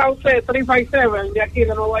 ¿cómo está usted? 357 de aquí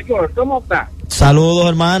de Nueva York, ¿cómo está? Saludos,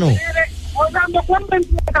 hermano. Orlando, ¿cuándo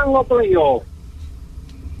empiezan los playoffs?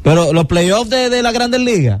 Pero los playoffs de la Grandes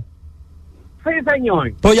Ligas. Sí,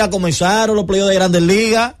 señor. Pues ya comenzaron los playoffs de Grandes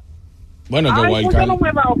Ligas. Bueno, pues yo no me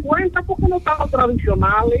he dado cuenta porque no están los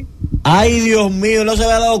tradicionales. Ay, Dios mío, no se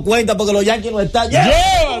había dado cuenta porque los Yankees no están.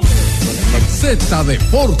 Z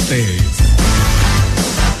Deportes.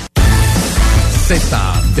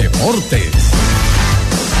 Z Deportes.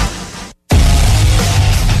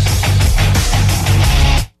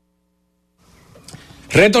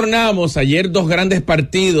 Retornamos ayer 2 grandes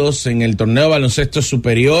partidos en el torneo de baloncesto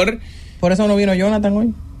superior. Por eso no vino Jonathan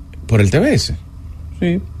hoy. ¿Por el TBS?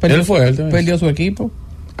 Sí. Perdió su equipo.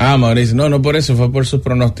 Mauricio, no por eso, fue por sus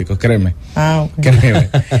pronósticos, créeme. Ok. Créeme.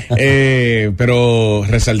 Pero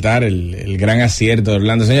resaltar el gran acierto de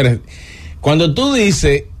Orlando. Señores, cuando tú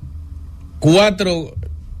dices 4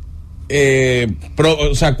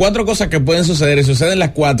 cosas que pueden suceder y suceden las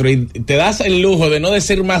 4 y te das el lujo de no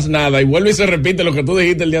decir más nada y vuelve y se repite lo que tú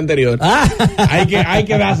dijiste el día anterior, hay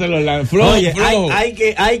que dárselo. Flojo. Hay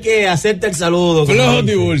que hacerte el saludo. Flojo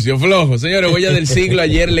Tiburcio, flojo. Señores, Huella del Siglo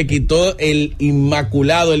ayer le quitó el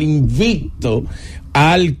inmaculado, el invicto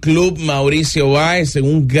al club Mauricio Báez en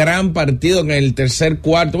un gran partido que en el tercer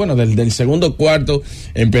cuarto, bueno, del segundo cuarto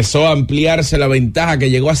empezó a ampliarse la ventaja que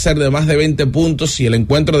llegó a ser de más de 20 puntos y el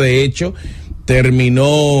encuentro de hecho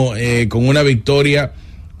terminó con una victoria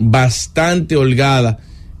bastante holgada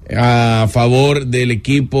a favor del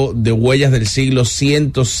equipo de Huellas del Siglo,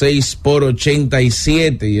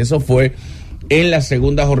 106-87, y eso fue en la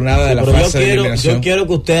segunda jornada de la fase de eliminación. Yo quiero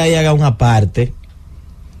que usted ahí haga una parte.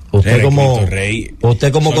 Usted como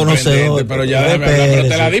conocedor, pero ya pero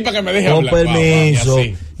te la di para que me deje hablar. Con permiso,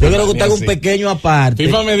 Yo creo que usted haga un pequeño aparte.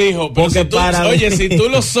 FIFA me dijo, pero si tú, oye, si tú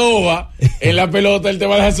lo sobas en la pelota, él te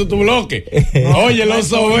va a dejar tu bloque. Oye, lo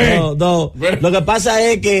sobé. No. Lo que pasa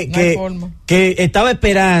es que estaba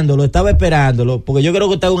esperándolo, porque yo creo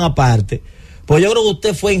que usted haga un aparte. Pues yo creo que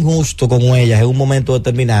usted fue injusto con ellas en un momento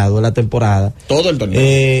determinado de la temporada. Todo el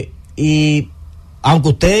torneo. Y aunque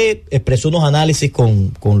usted expresó unos análisis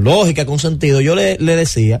con lógica, con sentido, yo le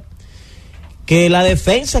decía que la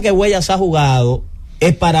defensa que Huellas ha jugado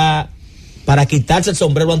es para quitarse el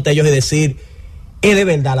sombrero ante ellos y decir, es de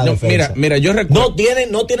verdad la defensa. Mira, yo recuerdo.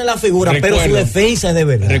 No tiene la figura, pero su defensa es de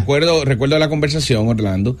verdad. Recuerdo la conversación,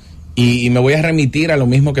 Orlando, y me voy a remitir a lo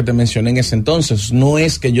mismo que te mencioné en ese entonces. No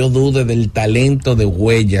es que yo dude del talento de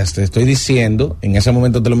Huellas, te estoy diciendo, en ese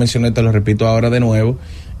momento te lo mencioné, te lo repito ahora de nuevo,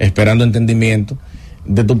 esperando entendimiento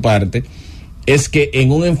de tu parte, es que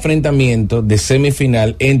en un enfrentamiento de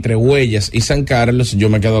semifinal entre Huellas y San Carlos, yo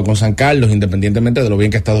me quedo con San Carlos, independientemente de lo bien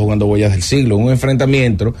que ha estado jugando Huellas del siglo. Un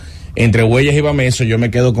enfrentamiento entre Huellas y Bameso, yo me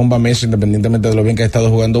quedo con Bameso, independientemente de lo bien que ha estado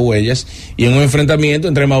jugando Huellas. Y en un enfrentamiento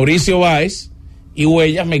entre Mauricio Báez y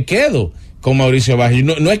Huellas, me quedo con Mauricio Báez.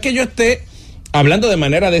 No es que yo esté hablando de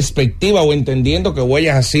manera despectiva o entendiendo que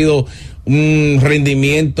Huellas ha sido un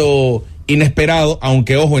rendimiento inesperado,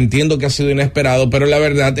 aunque ojo, entiendo que ha sido inesperado, pero la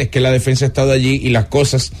verdad es que la defensa ha estado allí y las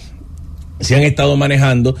cosas se han estado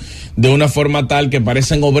manejando de una forma tal que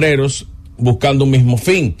parecen obreros buscando un mismo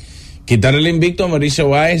fin. Quitar el invicto a Mauricio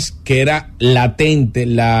Báez, que era latente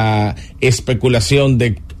la especulación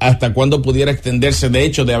de hasta cuándo pudiera extenderse, de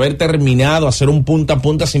hecho, de haber terminado, hacer un punta a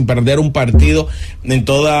punta sin perder un partido en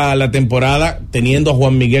toda la temporada, teniendo a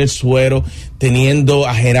Juan Miguel Suero, teniendo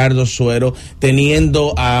a Gerardo Suero,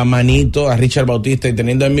 teniendo a Manito, a Richard Bautista y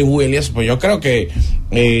teniendo a Emmy Williams. Pues yo creo que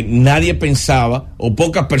nadie pensaba, o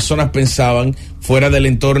pocas personas pensaban, fuera del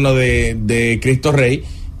entorno de Cristo Rey,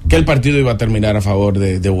 que el partido iba a terminar a favor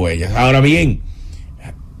de Huellas. Ahora bien,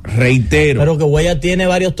 reitero. Pero que Huellas tiene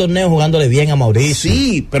varios torneos jugándole bien a Mauricio.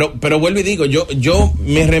 Sí, pero vuelvo y digo, yo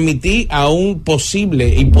me remití a un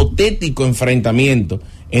posible, hipotético enfrentamiento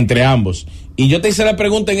entre ambos. Y yo te hice la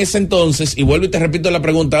pregunta en ese entonces, y vuelvo y te repito la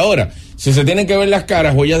pregunta ahora. Si se tienen que ver las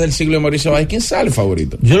caras, Huellas del siglo de Mauricio Báez, ¿quién sale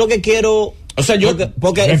favorito? Yo lo que quiero... O sea, yo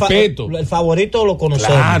porque respeto. El favorito lo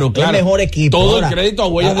conocemos. Claro. El mejor equipo. Todo el crédito a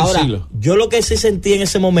Huellas del siglo. Yo lo que sí sentí en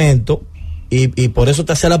ese momento, y por eso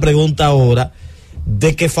te hacía la pregunta ahora,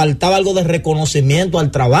 de que faltaba algo de reconocimiento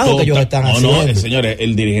al trabajo que ellos están haciendo. No, señores,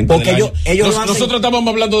 el dirigente porque del año. Nosotros estábamos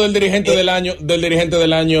hablando del dirigente del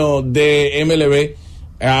año de MLB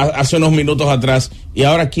hace unos minutos atrás, y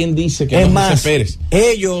ahora ¿quién dice que no es Pérez?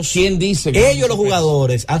 ¿Quién dice que ellos los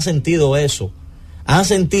jugadores han sentido eso? Han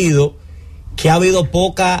sentido que ha habido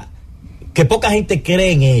poca gente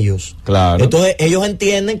cree en ellos. Claro. Entonces ellos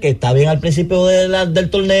entienden que está bien al principio del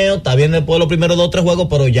torneo, está bien después de los primeros 2 o 3 juegos,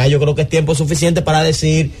 pero ya yo creo que es tiempo suficiente para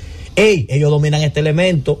decir, ellos dominan este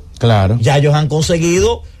elemento. Claro. Ya ellos han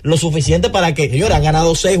conseguido lo suficiente para que, señores, han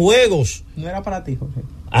ganado 6 juegos. No era para ti, Jorge.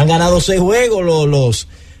 Han ganado 6 juegos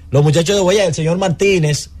los muchachos de Huellas, el señor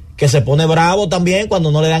Martínez, que se pone bravo también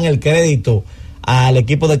cuando no le dan el crédito al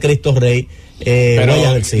equipo de Cristo Rey. Pero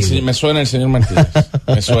me suena el señor Martínez.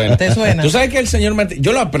 Me suena. ¿Te suena? Tú sabes que el señor Martínez,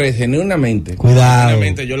 yo lo aprecio genuinamente. Cuidado.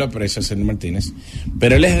 Genuinamente yo lo aprecio al señor Martínez.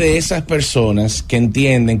 Pero él es de esas personas que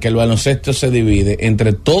entienden que el baloncesto se divide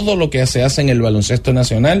entre todo lo que se hace en el baloncesto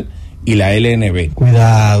nacional y la LNB.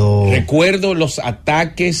 Cuidado. Recuerdo los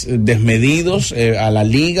ataques desmedidos a la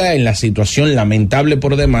liga en la situación lamentable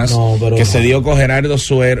por demás se dio con Gerardo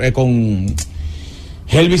Suero, con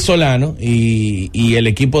Helvis Solano y el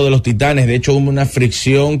equipo de los Titanes. De hecho, hubo una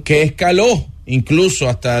fricción que escaló incluso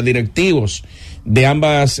hasta directivos de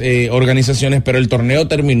ambas organizaciones, pero el torneo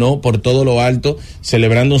terminó por todo lo alto,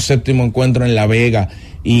 celebrando un 7º encuentro en La Vega.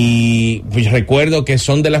 Y pues, recuerdo que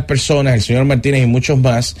son de las personas, el señor Martínez y muchos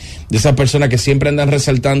más, de esas personas que siempre andan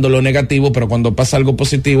resaltando lo negativo, pero cuando pasa algo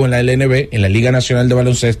positivo en la LNB, en la Liga Nacional de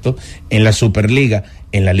Baloncesto, en la Superliga,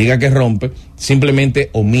 en la liga que rompe,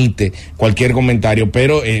 simplemente omite cualquier comentario.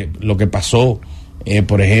 Pero lo que pasó,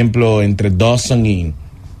 por ejemplo, entre Dawson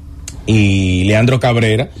y Leandro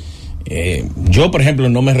Cabrera, yo, por ejemplo,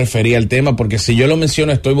 no me refería al tema, porque si yo lo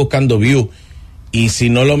menciono estoy buscando view. Y si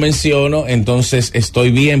no lo menciono, entonces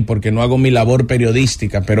estoy bien porque no hago mi labor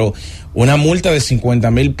periodística. Pero una multa de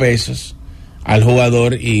 50,000 pesos al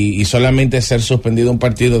jugador y solamente ser suspendido un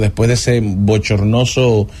partido después de ese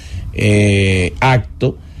bochornoso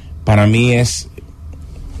acto, para mí es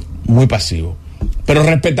muy pasivo. Pero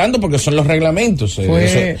respetando, porque son los reglamentos.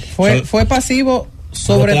 Fue pasivo.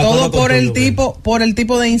 Sobre todo por el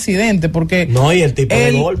tipo de incidente, porque y el tipo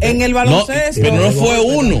de golpe en el baloncesto pero no fue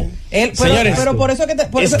uno. Señores, pero por eso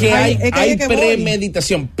hay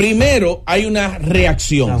premeditación. Primero hay una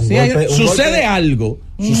reacción. Sucede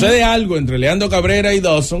algo entre Leandro Cabrera y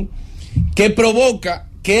Dawson que provoca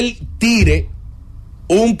que él tire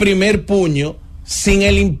un primer puño sin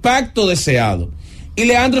el impacto deseado. Y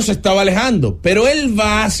Leandro se estaba alejando, pero él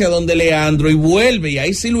va hacia donde Leandro y vuelve, y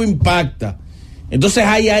ahí sí lo impacta. Entonces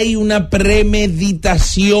hay ahí una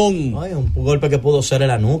premeditación. Ay, un golpe que pudo ser en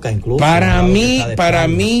la nuca incluso. Para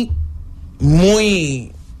mí,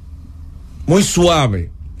 muy suave,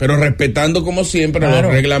 pero respetando como siempre los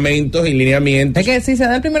reglamentos y lineamientos. Es que si se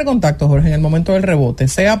da el primer contacto, Jorge, en el momento del rebote,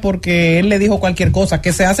 sea porque él le dijo cualquier cosa,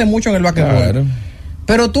 que se hace mucho en el basquetbol. Claro.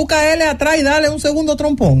 Pero tú caerle atrás y darle un segundo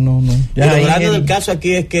trompón, no. Y lo grande del caso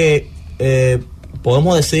aquí es que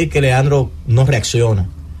podemos decir que Leandro no reacciona.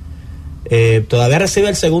 Todavía recibe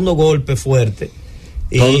el segundo golpe fuerte.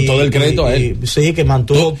 Todo el crédito a él. Sí, que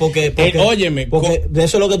mantuvo porque óyeme, de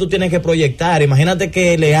eso es lo que tú tienes que proyectar. Imagínate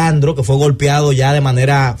que Leandro, que fue golpeado ya de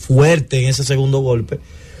manera fuerte en ese segundo golpe,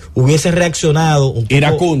 hubiese reaccionado un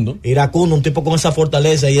tipo iracundo, un tipo con esa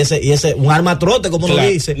fortaleza y ese un arma trote, como lo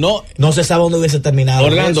dice. No se sabe dónde hubiese terminado.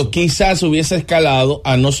 Orlando, quizás hubiese escalado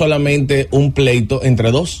a no solamente un pleito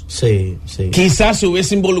entre dos. Sí. Quizás se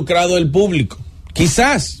hubiese involucrado el público.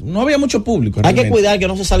 Quizás, no había mucho público. Hay que cuidar que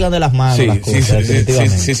no se salgan de las manos las cosas.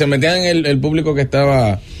 Si se metían el público que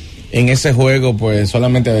estaba en ese juego, pues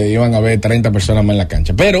solamente iban a haber 30 personas más en la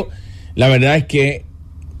cancha. Pero la verdad es que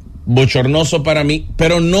bochornoso para mí,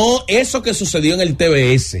 pero no eso que sucedió en el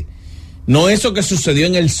TBS, no eso que sucedió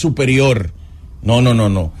en el Superior.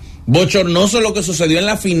 No. Bochornoso lo que sucedió en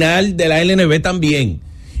la final de la LNB también.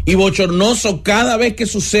 Y bochornoso cada vez que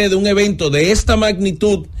sucede un evento de esta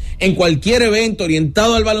magnitud en cualquier evento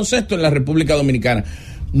orientado al baloncesto en la República Dominicana.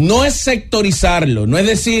 No es sectorizarlo, no es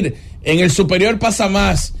decir, en el Superior pasa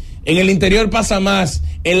más, en el interior pasa más,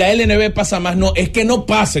 en la LNB pasa más. No, es que no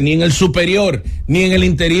pase ni en el Superior, ni en el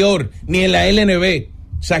interior, ni en la LNB.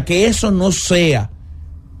 O sea, que eso no sea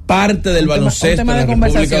parte del baloncesto en la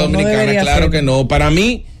República Dominicana. Claro que no. Para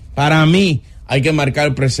mí hay que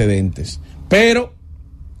marcar precedentes. Pero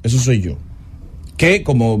eso soy yo. Que,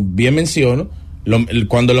 como bien menciono,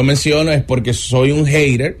 cuando lo menciono es porque soy un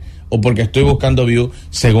hater o porque estoy buscando view,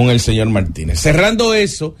 según el señor Martínez. Cerrando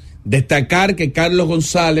eso, destacar que Carlos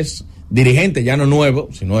González, dirigente ya no nuevo,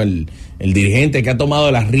 sino el dirigente que ha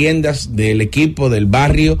tomado las riendas del equipo del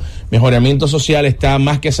barrio Mejoramiento Social, está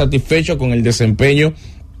más que satisfecho con el desempeño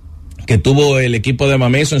que tuvo el equipo de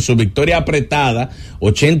Mameso en su victoria apretada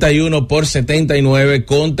 81-79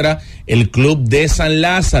 contra el club de San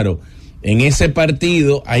Lázaro. En ese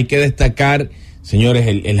partido hay que destacar, señores,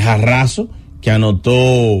 el jarrazo que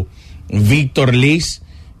anotó Víctor Liz,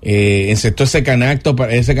 encestó ese canasto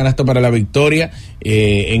para la victoria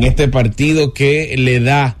en este partido que le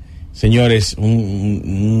da, señores,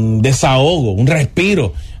 un desahogo, un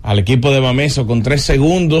respiro al equipo de Mameso. Con 3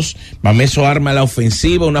 segundos, Mameso arma la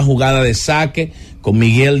ofensiva, una jugada de saque con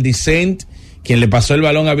Miguel Dicent, quien le pasó el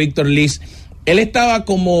balón a Víctor Liz. Él estaba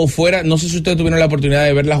como fuera, no sé si ustedes tuvieron la oportunidad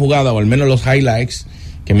de ver la jugada o al menos los highlights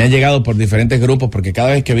que me han llegado por diferentes grupos, porque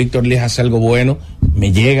cada vez que Víctor Liz hace algo bueno,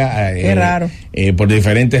 me llega qué raro. Por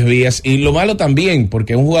diferentes vías. Y lo malo también,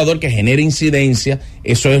 porque un jugador que genera incidencia,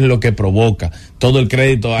 eso es lo que provoca todo el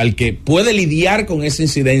crédito al que puede lidiar con esa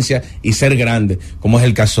incidencia y ser grande, como es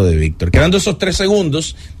el caso de Víctor. Quedando esos 3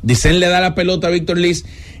 segundos, Dicen le da la pelota a Víctor Liz.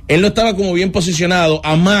 Él no estaba como bien posicionado,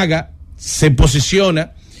 amaga, se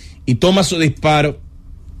posiciona y toma su disparo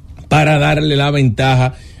para darle la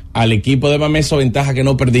ventaja al equipo de Mameso, ventaja que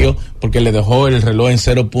no perdió porque le dejó el reloj en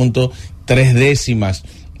 0.3 décimas.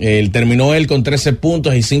 Terminó él con 13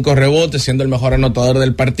 puntos y 5 rebotes, siendo el mejor anotador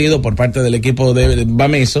del partido por parte del equipo de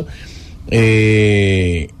Mameso.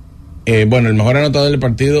 El mejor anotador del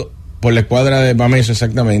partido por la escuadra de Mameso,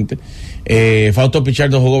 exactamente. Fausto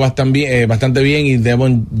Pichardo jugó bastante bien y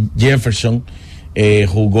Devon Jefferson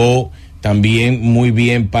jugó también muy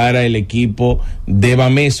bien para el equipo de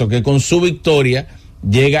Mameso, que con su victoria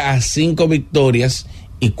llega a 5 victorias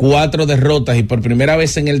y 4 derrotas, y por primera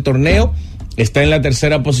vez en el torneo está en la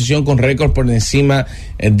tercera posición con récord por encima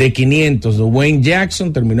de 500. Dwayne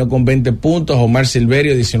Jackson terminó con 20 puntos, Omar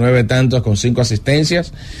Silverio 19 tantos con 5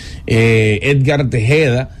 asistencias, Edgar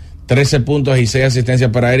Tejeda 13 puntos y 6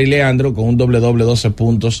 asistencias para Eri Leandro con un doble-doble, 12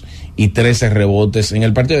 puntos y 13 rebotes. En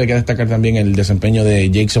el partido hay que destacar también el desempeño de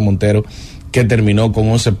Jackson Montero, que terminó con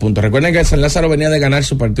 11 puntos. Recuerden que San Lázaro venía de ganar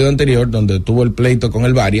su partido anterior, donde tuvo el pleito con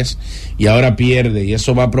el Varias, y ahora pierde, y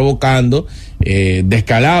eso va provocando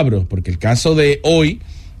descalabros, porque el caso de hoy,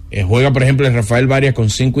 juega por ejemplo el Rafael Varias con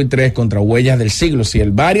 5-3 contra Huellas del Siglo. Si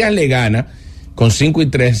el Varias le gana, con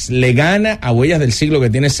 5-3, le gana a Huellas del Siglo, que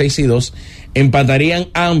tiene 6-2, empatarían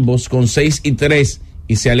ambos con 6-3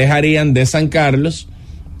 y se alejarían de San Carlos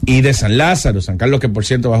y de San Lázaro. San Carlos, que por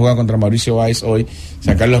cierto va a jugar contra Mauricio Báez hoy.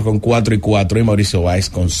 San Carlos con 4-4 y Mauricio Báez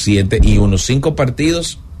con 7-1. 5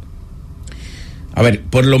 partidos. A ver,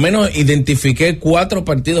 por lo menos identifiqué 4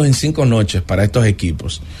 partidos en 5 noches para estos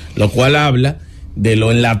equipos, lo cual habla de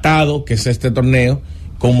lo enlatado que es este torneo,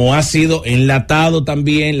 como ha sido enlatado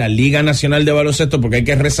también la Liga Nacional de Baloncesto, porque hay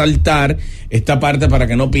que resaltar esta parte para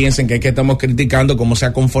que no piensen que es que estamos criticando cómo se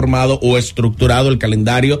ha conformado o estructurado el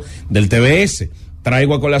calendario del TBS.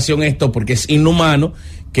 Traigo a colación esto porque es inhumano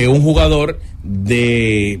que un jugador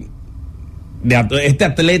de este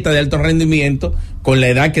atleta de alto rendimiento, con la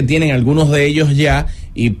edad que tienen algunos de ellos ya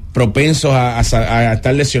y propensos a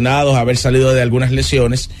estar lesionados, a haber salido de algunas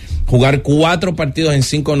lesiones, jugar 4 partidos en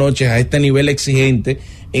 5 noches a este nivel exigente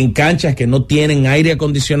en canchas que no tienen aire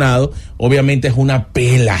acondicionado, obviamente es una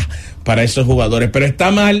pela para esos jugadores. Pero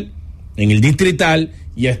está mal en el distrital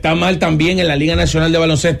y está mal también en la Liga Nacional de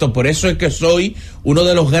Baloncesto. Por eso es que soy uno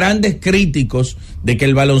de los grandes críticos de que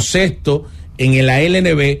el baloncesto en la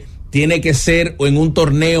LNB tiene que ser en un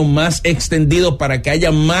torneo más extendido para que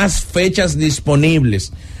haya más fechas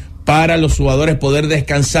disponibles para los jugadores poder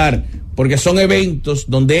descansar, porque son eventos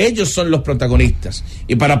donde ellos son los protagonistas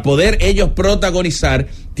y para poder ellos protagonizar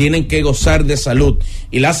tienen que gozar de salud,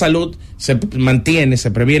 y la salud se mantiene,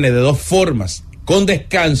 se previene de 2 formas: con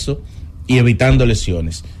descanso y evitando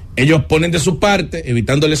lesiones. Ellos ponen de su parte,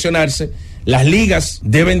 evitando lesionarse. Las ligas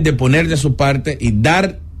deben de poner de su parte y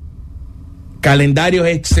dar calendarios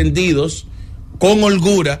extendidos con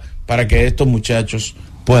holgura para que estos muchachos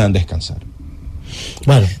puedan descansar.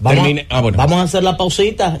 Bueno, vamos a hacer la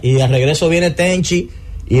pausita y de regreso viene Tenchi,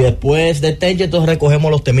 y después de Tenchi entonces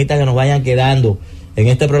recogemos los temitas que nos vayan quedando en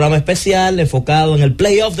este programa especial enfocado en el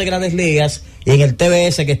playoff de Grandes Ligas y en el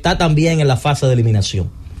TBS, que está también en la fase de eliminación.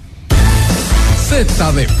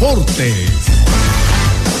 Z Deportes.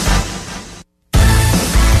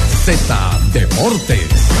 Z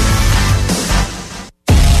Deportes.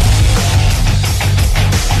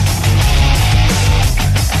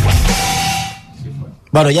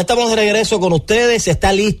 Bueno, ya estamos de regreso con ustedes.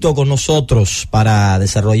 Está listo con nosotros para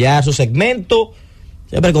desarrollar su segmento,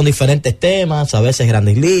 siempre con diferentes temas, a veces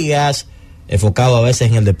Grandes Ligas, enfocado a veces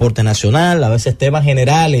en el deporte nacional, a veces temas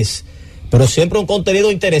generales, pero siempre un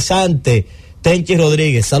contenido interesante. Tenchi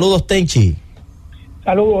Rodríguez. Saludos, Tenchi.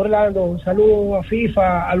 Saludos, Orlando. Saludos a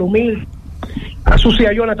FIFA, a Lumil, a Susi,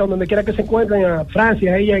 a Jonathan, donde quiera que se encuentren, a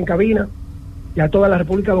Francia, a ella en cabina, y a toda la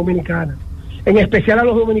República Dominicana. En especial a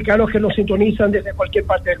los dominicanos que nos sintonizan desde cualquier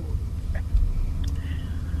parte del mundo.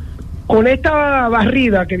 Con esta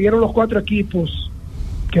barrida que dieron los 4 equipos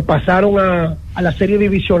que pasaron a la serie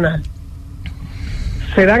divisional,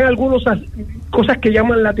 se dan algunas cosas que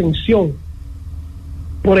llaman la atención.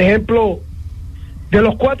 Por ejemplo, de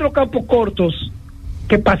los 4 campos cortos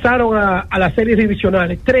que pasaron a las series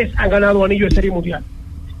divisionales, 3 han ganado anillo de serie mundial.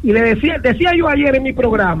 Y le decía yo ayer en mi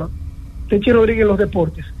programa, Tenchi Rodríguez en los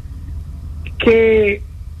deportes, que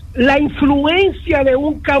la influencia de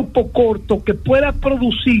un campo corto que pueda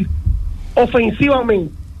producir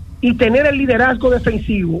ofensivamente y tener el liderazgo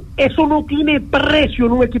defensivo, eso no tiene precio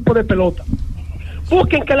en un equipo de pelota.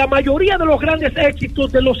 Busquen que la mayoría de los grandes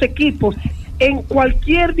éxitos de los equipos en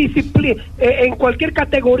cualquier disciplina, en cualquier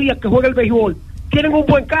categoría que juegue el béisbol, tienen un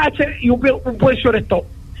buen catcher y un buen shortstop.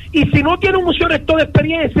 Y si no tienen un shortstop de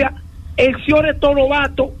experiencia, el shortstop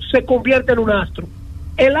novato se convierte en un astro.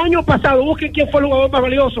 El año pasado, busquen quién fue el jugador más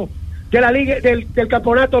valioso de la liga del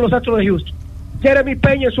campeonato de los Astros de Houston. Jeremy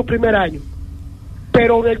Peña en su primer año.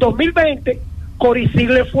 Pero en el 2020, Corey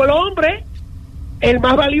Seager fue el hombre, el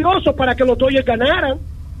más valioso para que los Dodgers ganaran.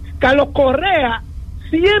 Carlos Correa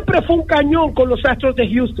siempre fue un cañón con los Astros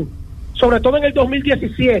de Houston, sobre todo en el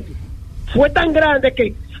 2017. Fue tan grande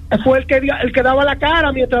que fue el que daba la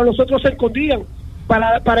cara mientras los otros se escondían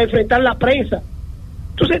para enfrentar la prensa.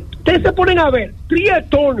 Entonces, ustedes se ponen a ver, Trier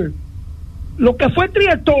Turner, lo que fue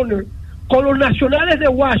Trier Turner con los Nacionales de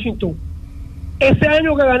Washington, ese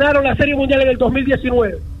año que ganaron la Serie Mundial en el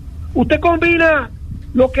 2019. Usted combina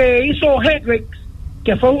lo que hizo Hendricks,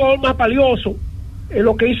 que fue un jugador más valioso,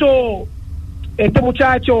 lo que hizo este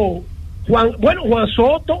muchacho, Juan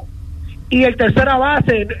Soto, y el tercera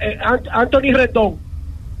base, Anthony Rendón.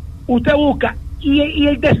 Usted busca, y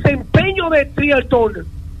el desempeño de Trier Turner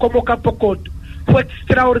como campo corto fue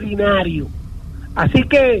extraordinario. Así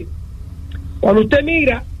que cuando usted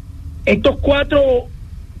mira estos 4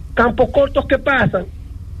 campos cortos que pasan,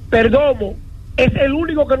 Perdomo es el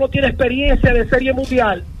único que no tiene experiencia de serie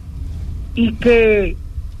mundial y que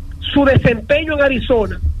su desempeño en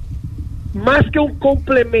Arizona más que un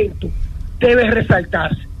complemento, debe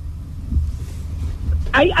resaltarse.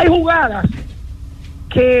 Hay jugadas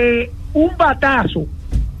que un batazo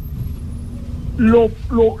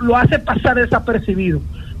lo hace pasar desapercibido,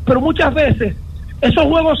 pero muchas veces esos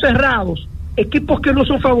juegos cerrados, equipos que no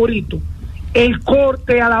son favoritos, el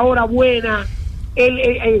corte a la hora buena,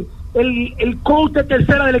 el coach de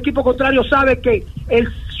tercera del equipo contrario sabe que el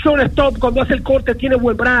shortstop cuando hace el corte tiene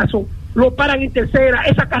buen brazo, lo paran en tercera,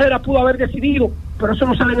 esa carrera pudo haber decidido, pero eso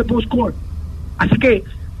no sale en el post score. Así que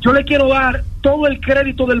yo le quiero dar todo el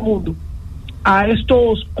crédito del mundo a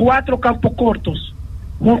estos 4 campos cortos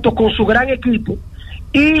junto con su gran equipo,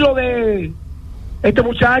 y lo de este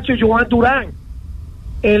muchacho Joan Durán,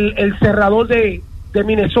 el cerrador de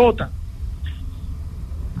Minnesota.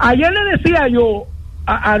 Ayer le decía yo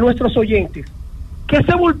a nuestros oyentes que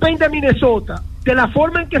ese bullpen de Minnesota, de la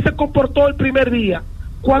forma en que se comportó el primer día,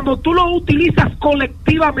 cuando tú lo utilizas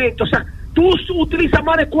colectivamente, o sea, tú utilizas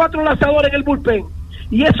más de 4 lanzadores en el bullpen,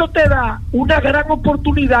 y eso te da una gran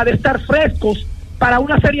oportunidad de estar frescos para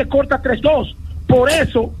una serie corta 3-2. Por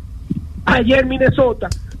eso ayer Minnesota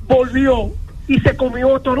volvió y se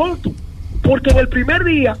comió a Toronto, porque en el primer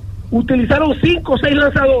día utilizaron 5 o 6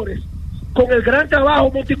 lanzadores con el gran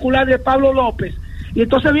trabajo monticular de Pablo López, y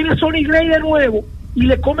entonces viene Sonny Gray de nuevo y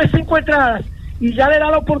le come 5 entradas y ya le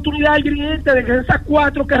da la oportunidad al dirigente de que esas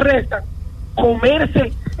 4 que restan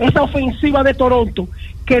comerse esa ofensiva de Toronto,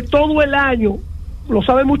 que todo el año, lo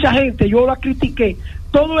sabe mucha gente, yo la critiqué,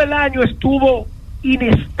 todo el año estuvo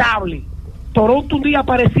inestable. Toronto un día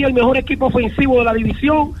parecía el mejor equipo ofensivo de la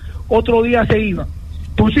división, otro día se iba.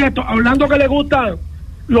 Por cierto, hablando que le gustan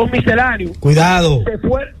los misceláneos, cuidado,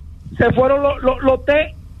 se fueron los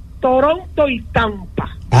T, Toronto y Tampa.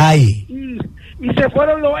 Ay. Y se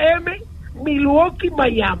fueron los M, Milwaukee y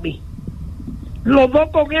Miami. Los 2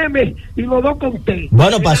 con M y los 2 con T.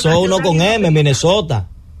 Bueno, pasó uno con M, Minnesota.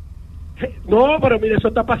 No, pero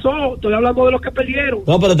Minnesota pasó. Estoy hablando de los que perdieron.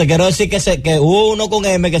 No, pero te quiero decir que hubo uno con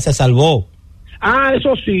M que se salvó. Ah,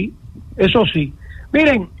 eso sí.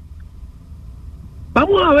 Miren,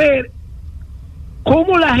 vamos a ver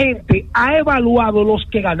cómo la gente ha evaluado los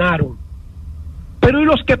que ganaron, pero ¿y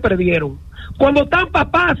los que perdieron? Cuando Tampa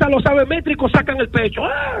pasa, los sabermétricos sacan el pecho.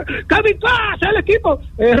 ¡Ah! ¡Kevin pasa el equipo!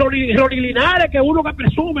 Ronnie Linares, que es uno que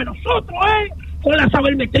presume. Nosotros, con la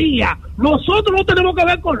sabermetría. Nosotros no tenemos que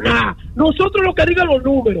ver con nada. Nosotros lo que digan los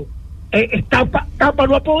números. Tampa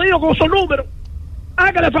no ha podido con esos números.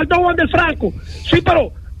 Ah, que le faltó Juan del Franco. Sí,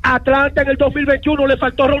 pero Atlanta en el 2021 le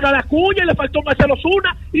faltó Ronald Acuña y le faltó Marcelo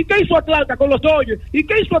Zuna. ¿Y qué hizo Atlanta con los Dodgers? ¿Y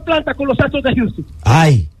qué hizo Atlanta con los Astros de Houston?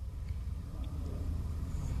 ¡Ay!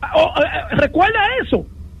 Recuerda eso.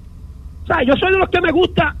 O sea, yo soy de los que me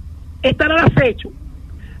gusta estar al acecho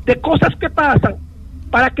de cosas que pasan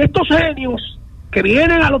para que estos genios que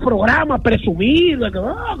vienen a los programas presumir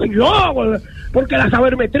que yo, porque la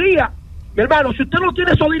sabermetría, mi hermano, si usted no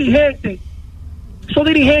tiene esos dirigentes,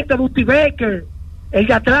 Dusty Baker, el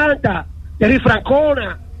de Atlanta, Terry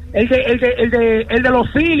Francona, el de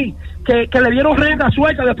los Phillies, que le dieron rienda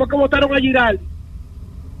suelta después que votaron a Giral,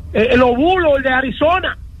 los Bulos, el de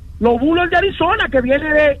Arizona, que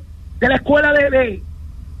viene de la escuela de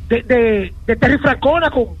Terry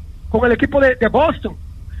Francona con el equipo de Boston.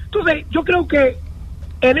 Entonces, yo creo que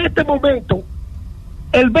en este momento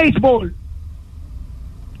el béisbol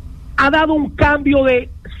ha dado un cambio de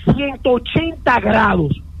 180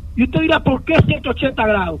 grados. Y usted dirá, ¿por qué 180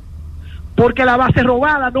 grados? Porque la base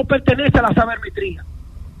robada no pertenece a la sabermetría.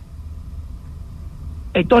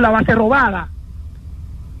 Entonces, la base robada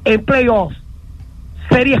en playoffs,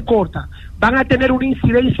 series cortas, van a tener una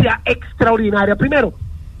incidencia extraordinaria. Primero,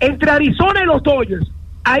 entre Arizona y los Dodgers,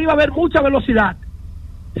 ahí va a haber mucha velocidad.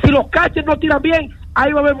 Si los catchers no tiran bien,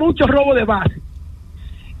 ahí va a haber mucho robo de base.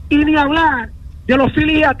 Y ni hablar de los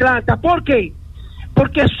Phillies y Atlanta. ¿Por qué?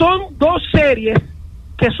 Porque son 2 series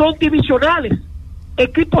que son divisionales,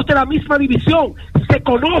 equipos de la misma división, se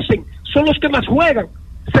conocen, son los que más juegan.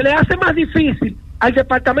 Se le hace más difícil al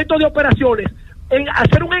departamento de operaciones en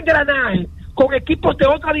hacer un engranaje con equipos de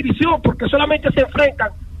otra división, porque solamente se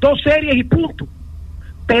enfrentan 2 series y punto.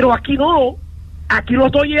 Pero aquí no, aquí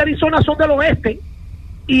los Dodgers y Arizona son del oeste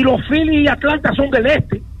y los Phillies y Atlanta son del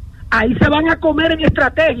este. Ahí se van a comer en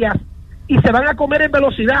estrategias y se van a comer en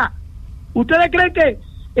velocidad. ¿Ustedes creen que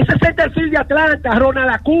ese centerfield de Atlanta,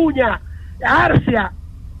 Ronald Acuña, Arcia,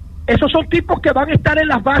 esos son tipos que van a estar en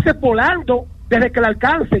las bases volando desde que la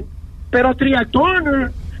alcancen? Pero Trial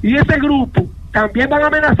Turner y ese grupo también van a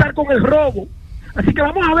amenazar con el robo. Así que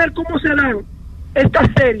vamos a ver cómo serán estas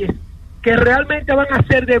series que realmente van a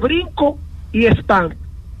ser de brinco y spam.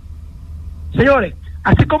 Señores,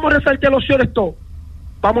 así como resalté los shortstop,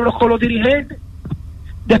 vámonos con los dirigentes.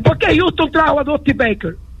 Después que Houston trajo a Dusty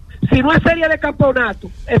Baker, si no es serie de campeonato,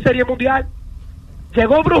 es serie mundial.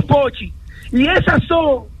 Llegó Bruce Bochy, y esas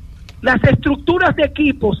son las estructuras de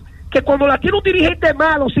equipos que cuando la tiene un dirigente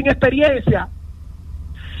malo, sin experiencia,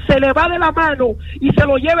 se le va de la mano y se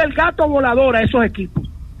lo lleva el gato volador a esos equipos.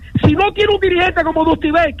 Si no tiene un dirigente como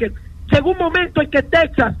Dusty Baker, llegó un momento en que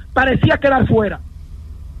Texas parecía quedar fuera.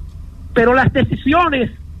 Pero las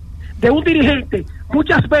decisiones de un dirigente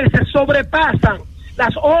muchas veces sobrepasan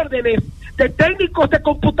las órdenes de técnicos de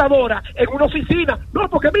computadora en una oficina. No,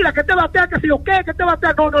 porque mira, que te batea, que si o qué, que te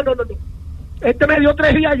batea. No. Este me dio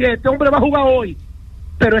 3 días ayer, este hombre va a jugar hoy.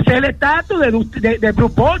 Pero ese es el estatus de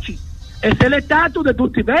Bruce Bochy. Ese es el estatus de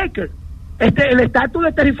Dusty Baker. Este es el estatus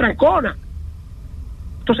de Terry Francona.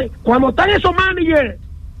 Entonces, cuando están esos managers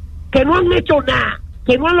que no han hecho nada,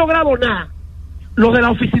 que no han logrado nada, los de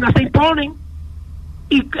la oficina se imponen.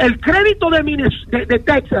 Y el crédito de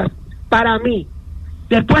Texas, para mí,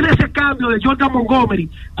 después de ese cambio de Jordan Montgomery,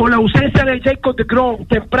 con la ausencia de Jacob deGrom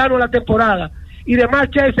temprano en la temporada, y de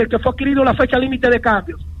Mark Chester, que fue adquirido la fecha límite de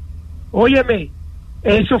cambios, óyeme,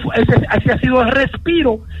 ese ha sido el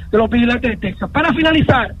respiro de los Vigilantes de Texas. Para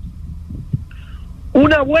finalizar,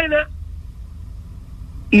 una buena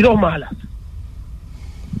y 2 malas.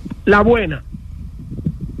 La buena,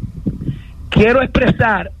 quiero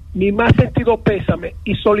expresar mi más sentido pésame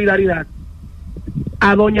y solidaridad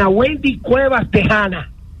a doña Wendy Cuevas Tejana,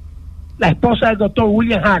 la esposa del doctor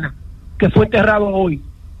William Hanna, que fue enterrado hoy.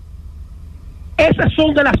 Esas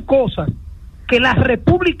son de las cosas que la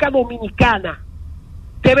República Dominicana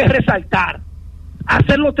debe resaltar,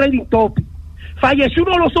 hacerlo trending topic. Falleció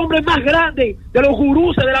uno de los hombres más grandes de los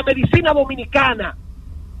gurús de la medicina dominicana,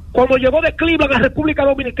 cuando llegó de Cleveland a la República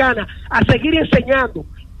Dominicana a seguir enseñando.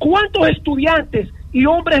 ¿Cuántos estudiantes y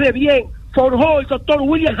hombres de bien forjó el doctor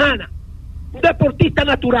William Hanna, un deportista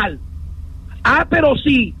natural? Pero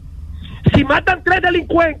sí, si matan 3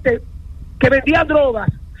 delincuentes que vendían drogas,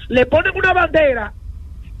 le ponen una bandera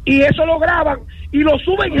y eso lo graban y lo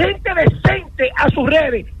suben gente decente a sus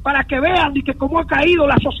redes para que vean y que cómo ha caído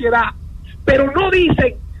la sociedad, pero no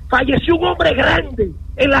dicen falleció un hombre grande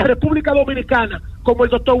en la República Dominicana como el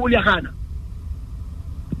doctor William Hanna.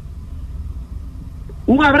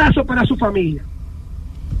 Un abrazo para su familia.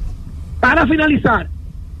 Para finalizar,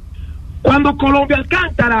 cuando Colombia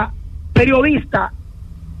Alcántara, periodista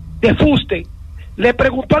de Fuste, le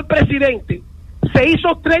preguntó al presidente, se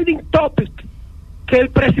hizo trading topic, que el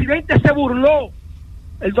presidente se burló,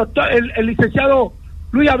 el licenciado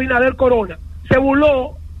Luis Abinader Corona, se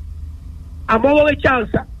burló a modo de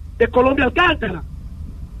chanza de Colombia Alcántara.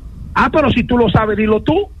 Pero si tú lo sabes, dilo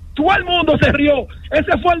tú. Todo el mundo se rió.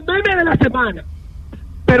 Ese fue el meme de la semana.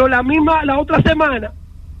 Pero la otra semana,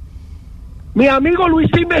 mi amigo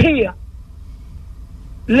Luisín Mejía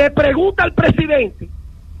le pregunta al presidente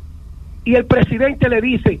y el presidente le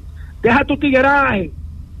dice, deja tu tigueraje,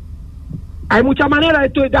 hay muchas maneras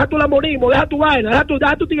deja tu lambonismo, deja tu vaina,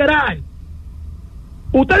 deja tu tigueraje.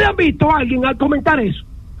 ¿Ustedes han visto a alguien al comentar eso?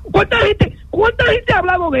 ¿Cuánta gente ha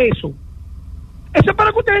hablado de eso? Eso es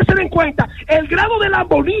para que ustedes se den cuenta el grado de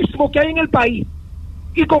lambonismo que hay en el país.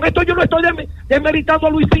 Y con esto yo no estoy desmeritando a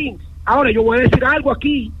Luisín. Ahora yo voy a decir algo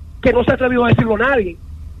aquí que no se ha atrevido a decirlo nadie.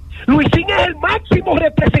 Luisín es el máximo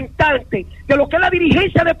representante de lo que es la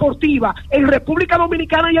dirigencia deportiva en República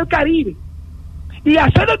Dominicana y el Caribe. Y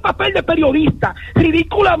hacer el papel de periodista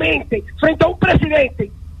ridículamente frente a un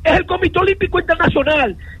presidente, es el Comité Olímpico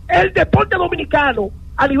Internacional, es el deporte dominicano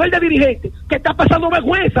a nivel de dirigente que está pasando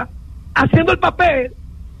vergüenza haciendo el papel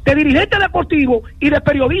de dirigente deportivo y de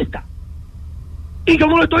periodista. Y yo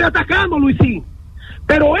no lo estoy atacando, Luisín,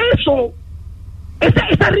 pero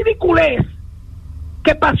esa ridiculez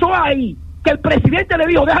que pasó ahí, que el presidente le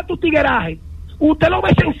dijo, deja tu tigueraje, usted lo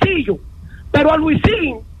ve sencillo, pero a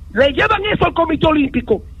Luisín le llevan eso al Comité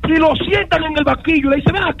Olímpico y lo sientan en el banquillo y le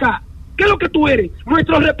dicen, ven acá, ¿qué es lo que tú eres?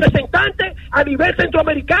 ¿Nuestro representante a nivel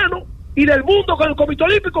centroamericano y del mundo con el Comité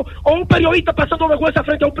Olímpico o un periodista pasando vergüenza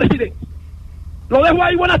frente a un presidente? Lo dejo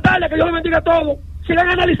ahí, buenas tardes, que Dios les bendiga a todos, sigan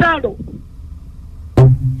analizando.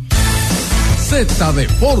 Z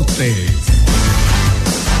Deportes.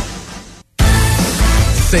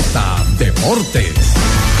 Z Deportes.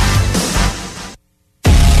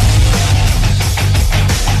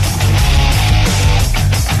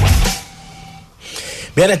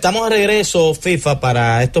 Bien, estamos de regreso, FIFA,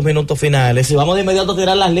 para estos minutos finales. Y vamos de inmediato a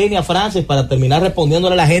tirar las líneas, Francis, para terminar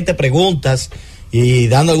respondiéndole a la gente preguntas y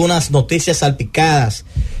dando algunas noticias salpicadas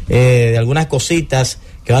de algunas cositas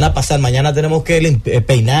que van a pasar. Mañana tenemos que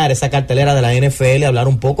peinar esa cartelera de la NFL, hablar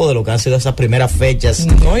un poco de lo que han sido esas primeras fechas y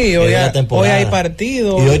hoy, de la temporada. Hoy hay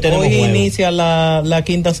partido, y hoy inicia la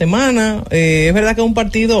quinta semana. Es verdad que es un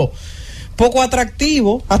partido poco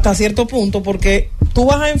atractivo hasta cierto punto, porque tú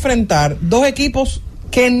vas a enfrentar dos equipos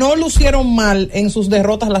que no lucieron mal en sus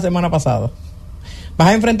derrotas la semana pasada. Vas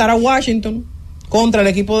a enfrentar a Washington contra el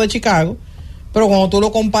equipo de Chicago, pero cuando tú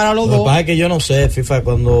lo comparas los dos... Lo que pasa es que yo no sé, FIFA,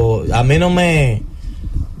 cuando a mí no me...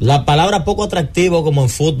 La palabra poco atractivo como en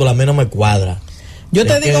fútbol a mí no me cuadra. Yo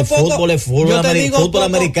te digo poco... Fútbol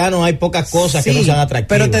americano hay pocas cosas que no sean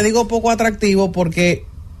atractivas. Pero te digo poco atractivo porque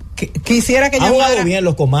quisiera que yo jugado bien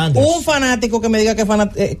los comandos. Un fanático que me diga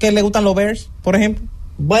que le gustan los Bears, por ejemplo.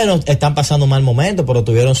 Bueno, están pasando mal momento, pero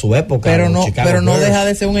tuvieron su época. Pero no deja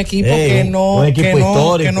de ser un equipo que no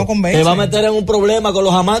histórico, que no convence. Te va a meter en un problema con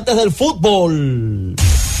los amantes del fútbol.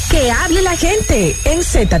 Que hable la gente en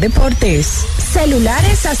Z Deportes.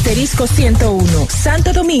 Celulares asterisco 101,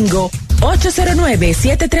 Santo Domingo,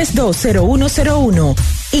 809-732-0101.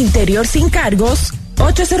 Interior sin cargos,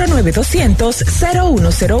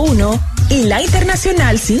 809-200-0101. Y la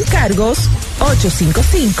internacional sin cargos,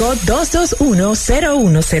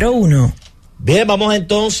 855-221-0101. Bien, vamos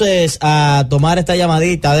entonces a tomar esta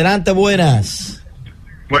llamadita. Adelante, buenas.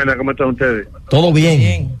 Buenas, ¿cómo están ustedes? Todo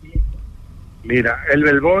bien. Mira, el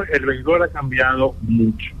béisbol ha cambiado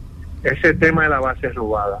mucho. Ese tema de la base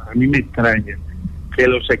robada, a mí me extraña que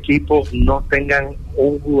los equipos no tengan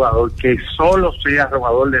un jugador que solo sea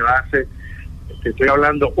robador de base. Te estoy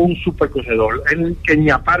hablando un supercorredor, que ni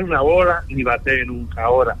apare una bola ni batee nunca.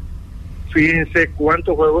 Ahora, fíjense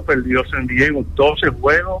cuántos juegos perdió San Diego, 12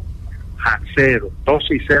 juegos a 0,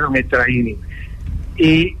 12-0 en extra inning.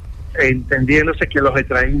 Y entendiéndose que los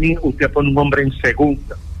extra innings usted pone un hombre en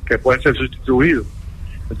segunda que puede ser sustituido.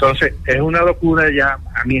 Entonces es una locura ya,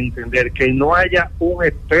 a mi entender, que no haya un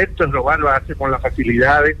experto en robar base con las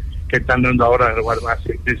facilidades que están dando ahora de robar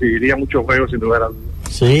base. Decidiría muchos juegos sin lugar a dudas.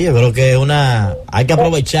 Sí, yo creo que hay que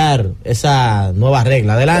aprovechar esa nueva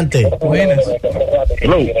regla. Adelante. Buenas.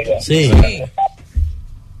 Sí.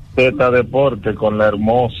 Z Deporte con la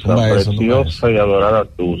hermosa, preciosa y adorada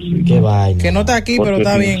Tusi. Qué vaina. Que no está aquí, pero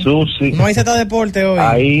está bien. Susi, no hay Z Deporte hoy.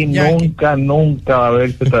 Ahí nunca va a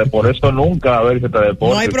haber Z Deporte. Por eso nunca va a haber Z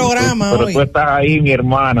Deporte. No hay programa pero hoy. Tú estás ahí, mi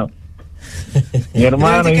hermano. Mi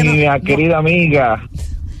hermano y mi querida amiga.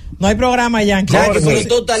 No hay programa, Yankee. Yankee,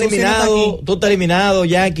 tú estás eliminado,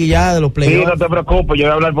 Yankee, ya de los playoffs. Sí, no te preocupes, yo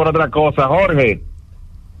voy a hablar por otra cosa. Jorge.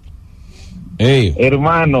 Hey.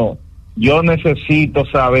 Hermano, yo necesito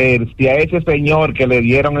saber si a ese señor que le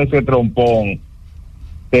dieron ese trompón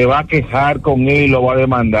te va a quejar con él y lo va a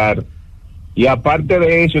demandar. Y aparte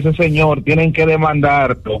de eso, ese señor tienen que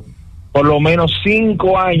demandarlo por lo menos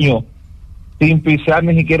 5 años sin pisar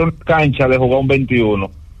ni siquiera una cancha de jugar un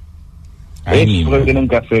 21. Eso es lo que tienen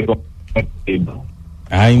que hacer con el tipo.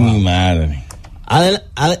 Ay, mi madre.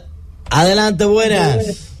 Adelante,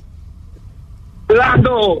 buenas.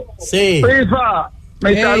 Lando, sí. FIFA,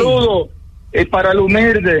 me saludo. Para el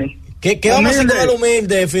humilde. ¿Qué vamos a hacer con el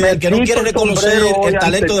humilde, Fidel, que no quiere reconocer el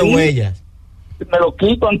talento de Huellas? Me lo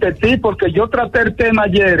quito ante ti porque yo traté el tema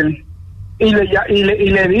ayer y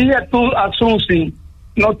le dije a Susi,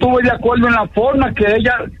 no estuve de acuerdo en la forma que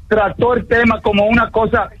ella trató el tema como una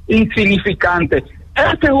cosa insignificante.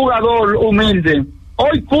 Este jugador humilde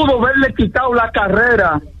hoy pudo haberle quitado la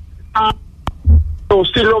carrera a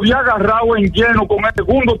si lo había agarrado en lleno con el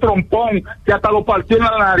segundo trompón que hasta lo partió en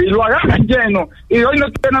la nariz, lo agarra en lleno y hoy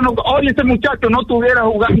hoy ese muchacho no estuviera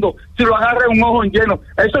jugando si lo agarra un ojo en lleno.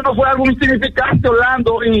 Eso no fue algo insignificante,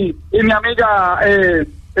 Orlando y mi amiga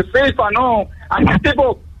FIFA, no. A este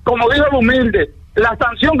tipo, como dijo el humilde, la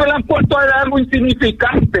sanción que le han puesto es algo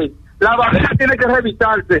insignificante. La barrera tiene que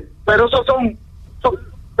revisarse, pero esos son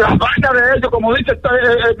las vainas de ellos, como dice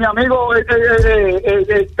mi amigo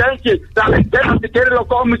Tenchi, las lentejas, si quieren lo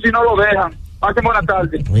comen, si no lo dejan. Pasen buenas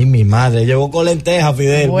tardes. Ay, mi madre, llegó con lentejas,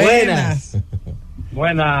 Fidel. Buenas.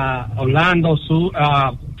 Buenas, Orlando,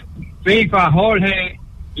 FIFA, Jorge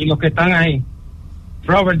y los que están ahí.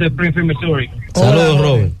 Robert de Springfield, Missouri. Saludos,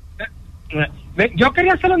 Robert. Yo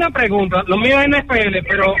quería hacerle una pregunta. Lo mío es NFL,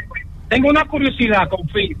 pero tengo una curiosidad con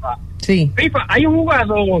FIFA. Sí. FIFA, hay un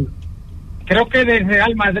jugador, creo que del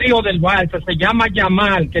Real Madrid o del Barça, se llama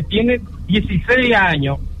Yamal, que tiene 16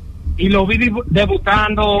 años y lo vi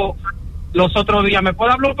debutando los otros días. ¿Me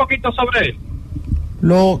puede hablar un poquito sobre él?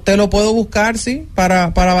 Te lo puedo buscar, sí, para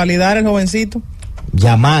validar el jovencito.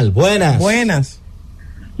 Yamal, buenas. Buenas.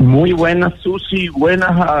 Muy buenas, Susi, buenas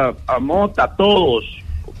a Mota, a todos.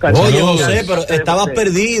 Oye, José, pero estabas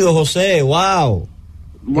perdido, José, wow.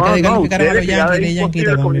 No, ustedes, ya es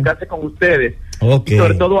imposible comunicarse con ustedes. Okay. Y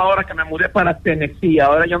sobre todo ahora que me mudé para Tennessee.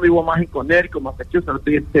 Ahora yo vivo más en Connecticut, Massachusetts, ahora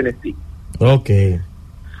estoy en Tennessee. Ok.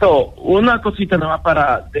 So, una cosita nada más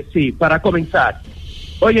para decir, para comenzar.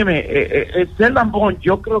 Óyeme, ser lambón,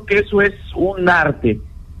 yo creo que eso es un arte,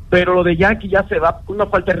 pero lo de Yankee ya se va con una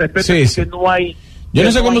falta de respeto, Sí, porque sí. no hay... Yo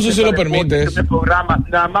no sé cómo hay Susi lo deporte permite. en este programa,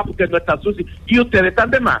 nada más porque no está Susi. Y ustedes están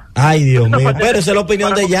de más. Ay, Dios Una mío. falta de Pero esa es la respeto opinión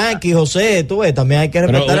para de comenzar. Yankee, José. Tú ves, también hay que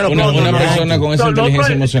Pero respetar la opinión de una Yankee. persona con esa So, inteligencia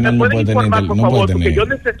 ¿me emocional no pueden puede tener, informar, por no favor? puede Porque yo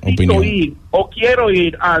tener necesito opinión. ir, o quiero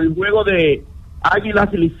ir al juego de Águilas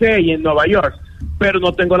y Licey en Nueva York, pero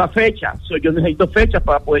no tengo la fecha. So, yo necesito fechas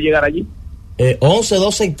para poder llegar allí. 11,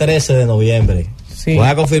 12 y 13 de noviembre. Sí. Voy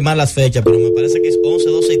a confirmar las fechas, pero me parece que es 11,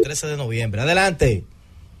 12 y 13 de noviembre. Adelante.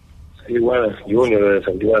 Sí, bueno, Junior de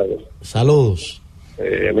Santiago. Saludos.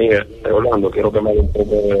 Mira, Orlando, quiero que me hable un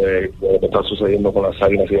poco de lo que está sucediendo con las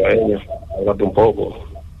Águilas Ibaeñas. Háblate un poco.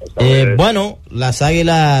 Bueno, las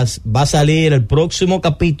Águilas va a salir el próximo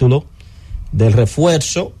capítulo del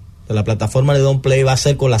refuerzo de la plataforma de Don Play, va a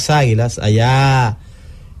ser con las Águilas. Allá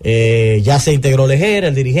ya se integró Lejera,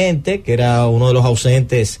 el dirigente, que era uno de los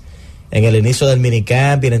ausentes en el inicio del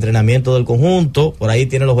minicamp y el entrenamiento del conjunto. Por ahí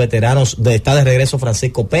tienen los veteranos, está de regreso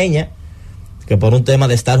Francisco Peña, que por un tema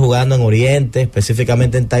de estar jugando en Oriente,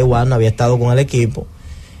 específicamente en Taiwán, no había estado con el equipo.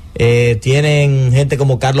 Tienen gente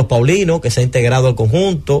como Carlos Paulino, que se ha integrado al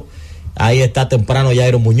conjunto. Ahí está temprano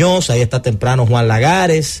Jairo Muñoz, ahí está temprano Juan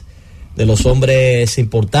Lagares, de los hombres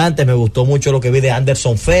importantes. Me gustó mucho lo que vi de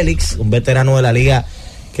Anderson Félix, un veterano de la liga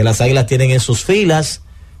que las Águilas tienen en sus filas.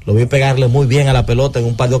 Lo vi pegarle muy bien a la pelota en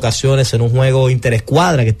un par de ocasiones en un juego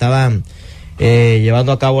interescuadra que estaban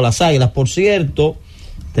llevando a cabo las Águilas. Por cierto,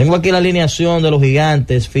 tengo aquí la alineación de los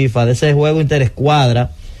Gigantes FIFA, de ese juego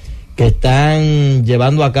interescuadra que están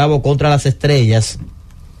llevando a cabo contra las Estrellas.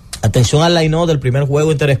 Atención al line-up del primer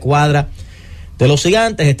juego interescuadra de los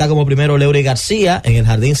Gigantes. Está como primero Leury García en el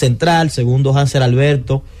jardín central, segundo Hansel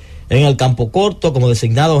Alberto en el campo corto, como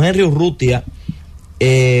designado Henry Urrutia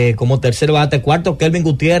como tercer bate, cuarto Kelvin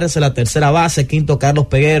Gutiérrez en la tercera base, quinto Carlos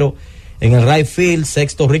Peguero en el right field,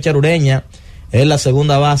 sexto Richard Ureña en la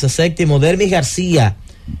segunda base, séptimo Dermis García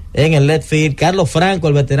en el left field, Carlos Franco,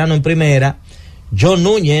 el veterano, en primera. John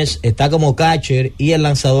Núñez está como catcher y el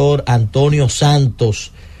lanzador Antonio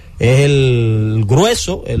Santos es el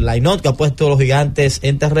grueso, el line-up que ha puesto los Gigantes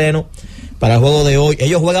en terreno para el juego de hoy.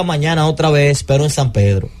 Ellos juegan mañana otra vez, pero en San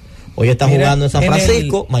Pedro. Hoy están jugando en San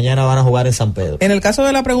Francisco, mañana van a jugar en San Pedro. En el caso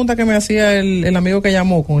de la pregunta que me hacía el amigo que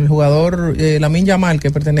llamó con el jugador Lamine Yamal, que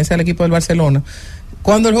pertenece al equipo del Barcelona,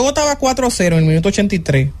 cuando el juego estaba 4-0 en el minuto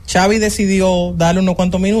 83, Xavi decidió darle unos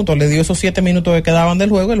cuantos minutos, le dio esos 7 minutos que quedaban del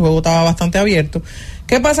juego, el juego estaba bastante abierto.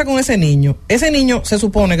 ¿Qué pasa con ese niño? Ese niño se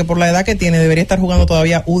supone que por la edad que tiene debería estar jugando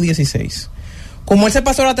todavía U16. Como él se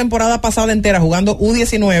pasó la temporada pasada entera jugando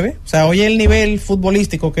U19, o sea, oye el nivel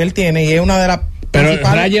futbolístico que él tiene y es una de las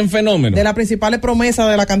raya en fenómeno. de las principales promesas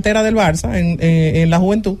de la cantera del Barça en la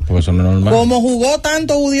juventud. Pues eso no es normal. Como jugó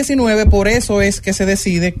tanto U19, por eso es que se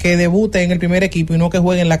decide que debute en el primer equipo y no que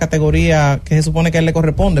juegue en la categoría que se supone que a él le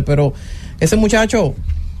corresponde. Pero ese muchacho,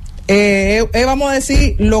 vamos a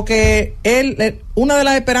decir, lo que una de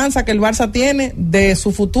las esperanzas que el Barça tiene de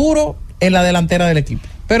su futuro en la delantera del equipo.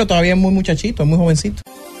 Pero todavía es muy muchachito, es muy jovencito.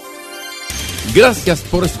 Gracias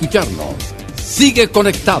por escucharnos. Sigue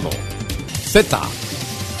conectado. Z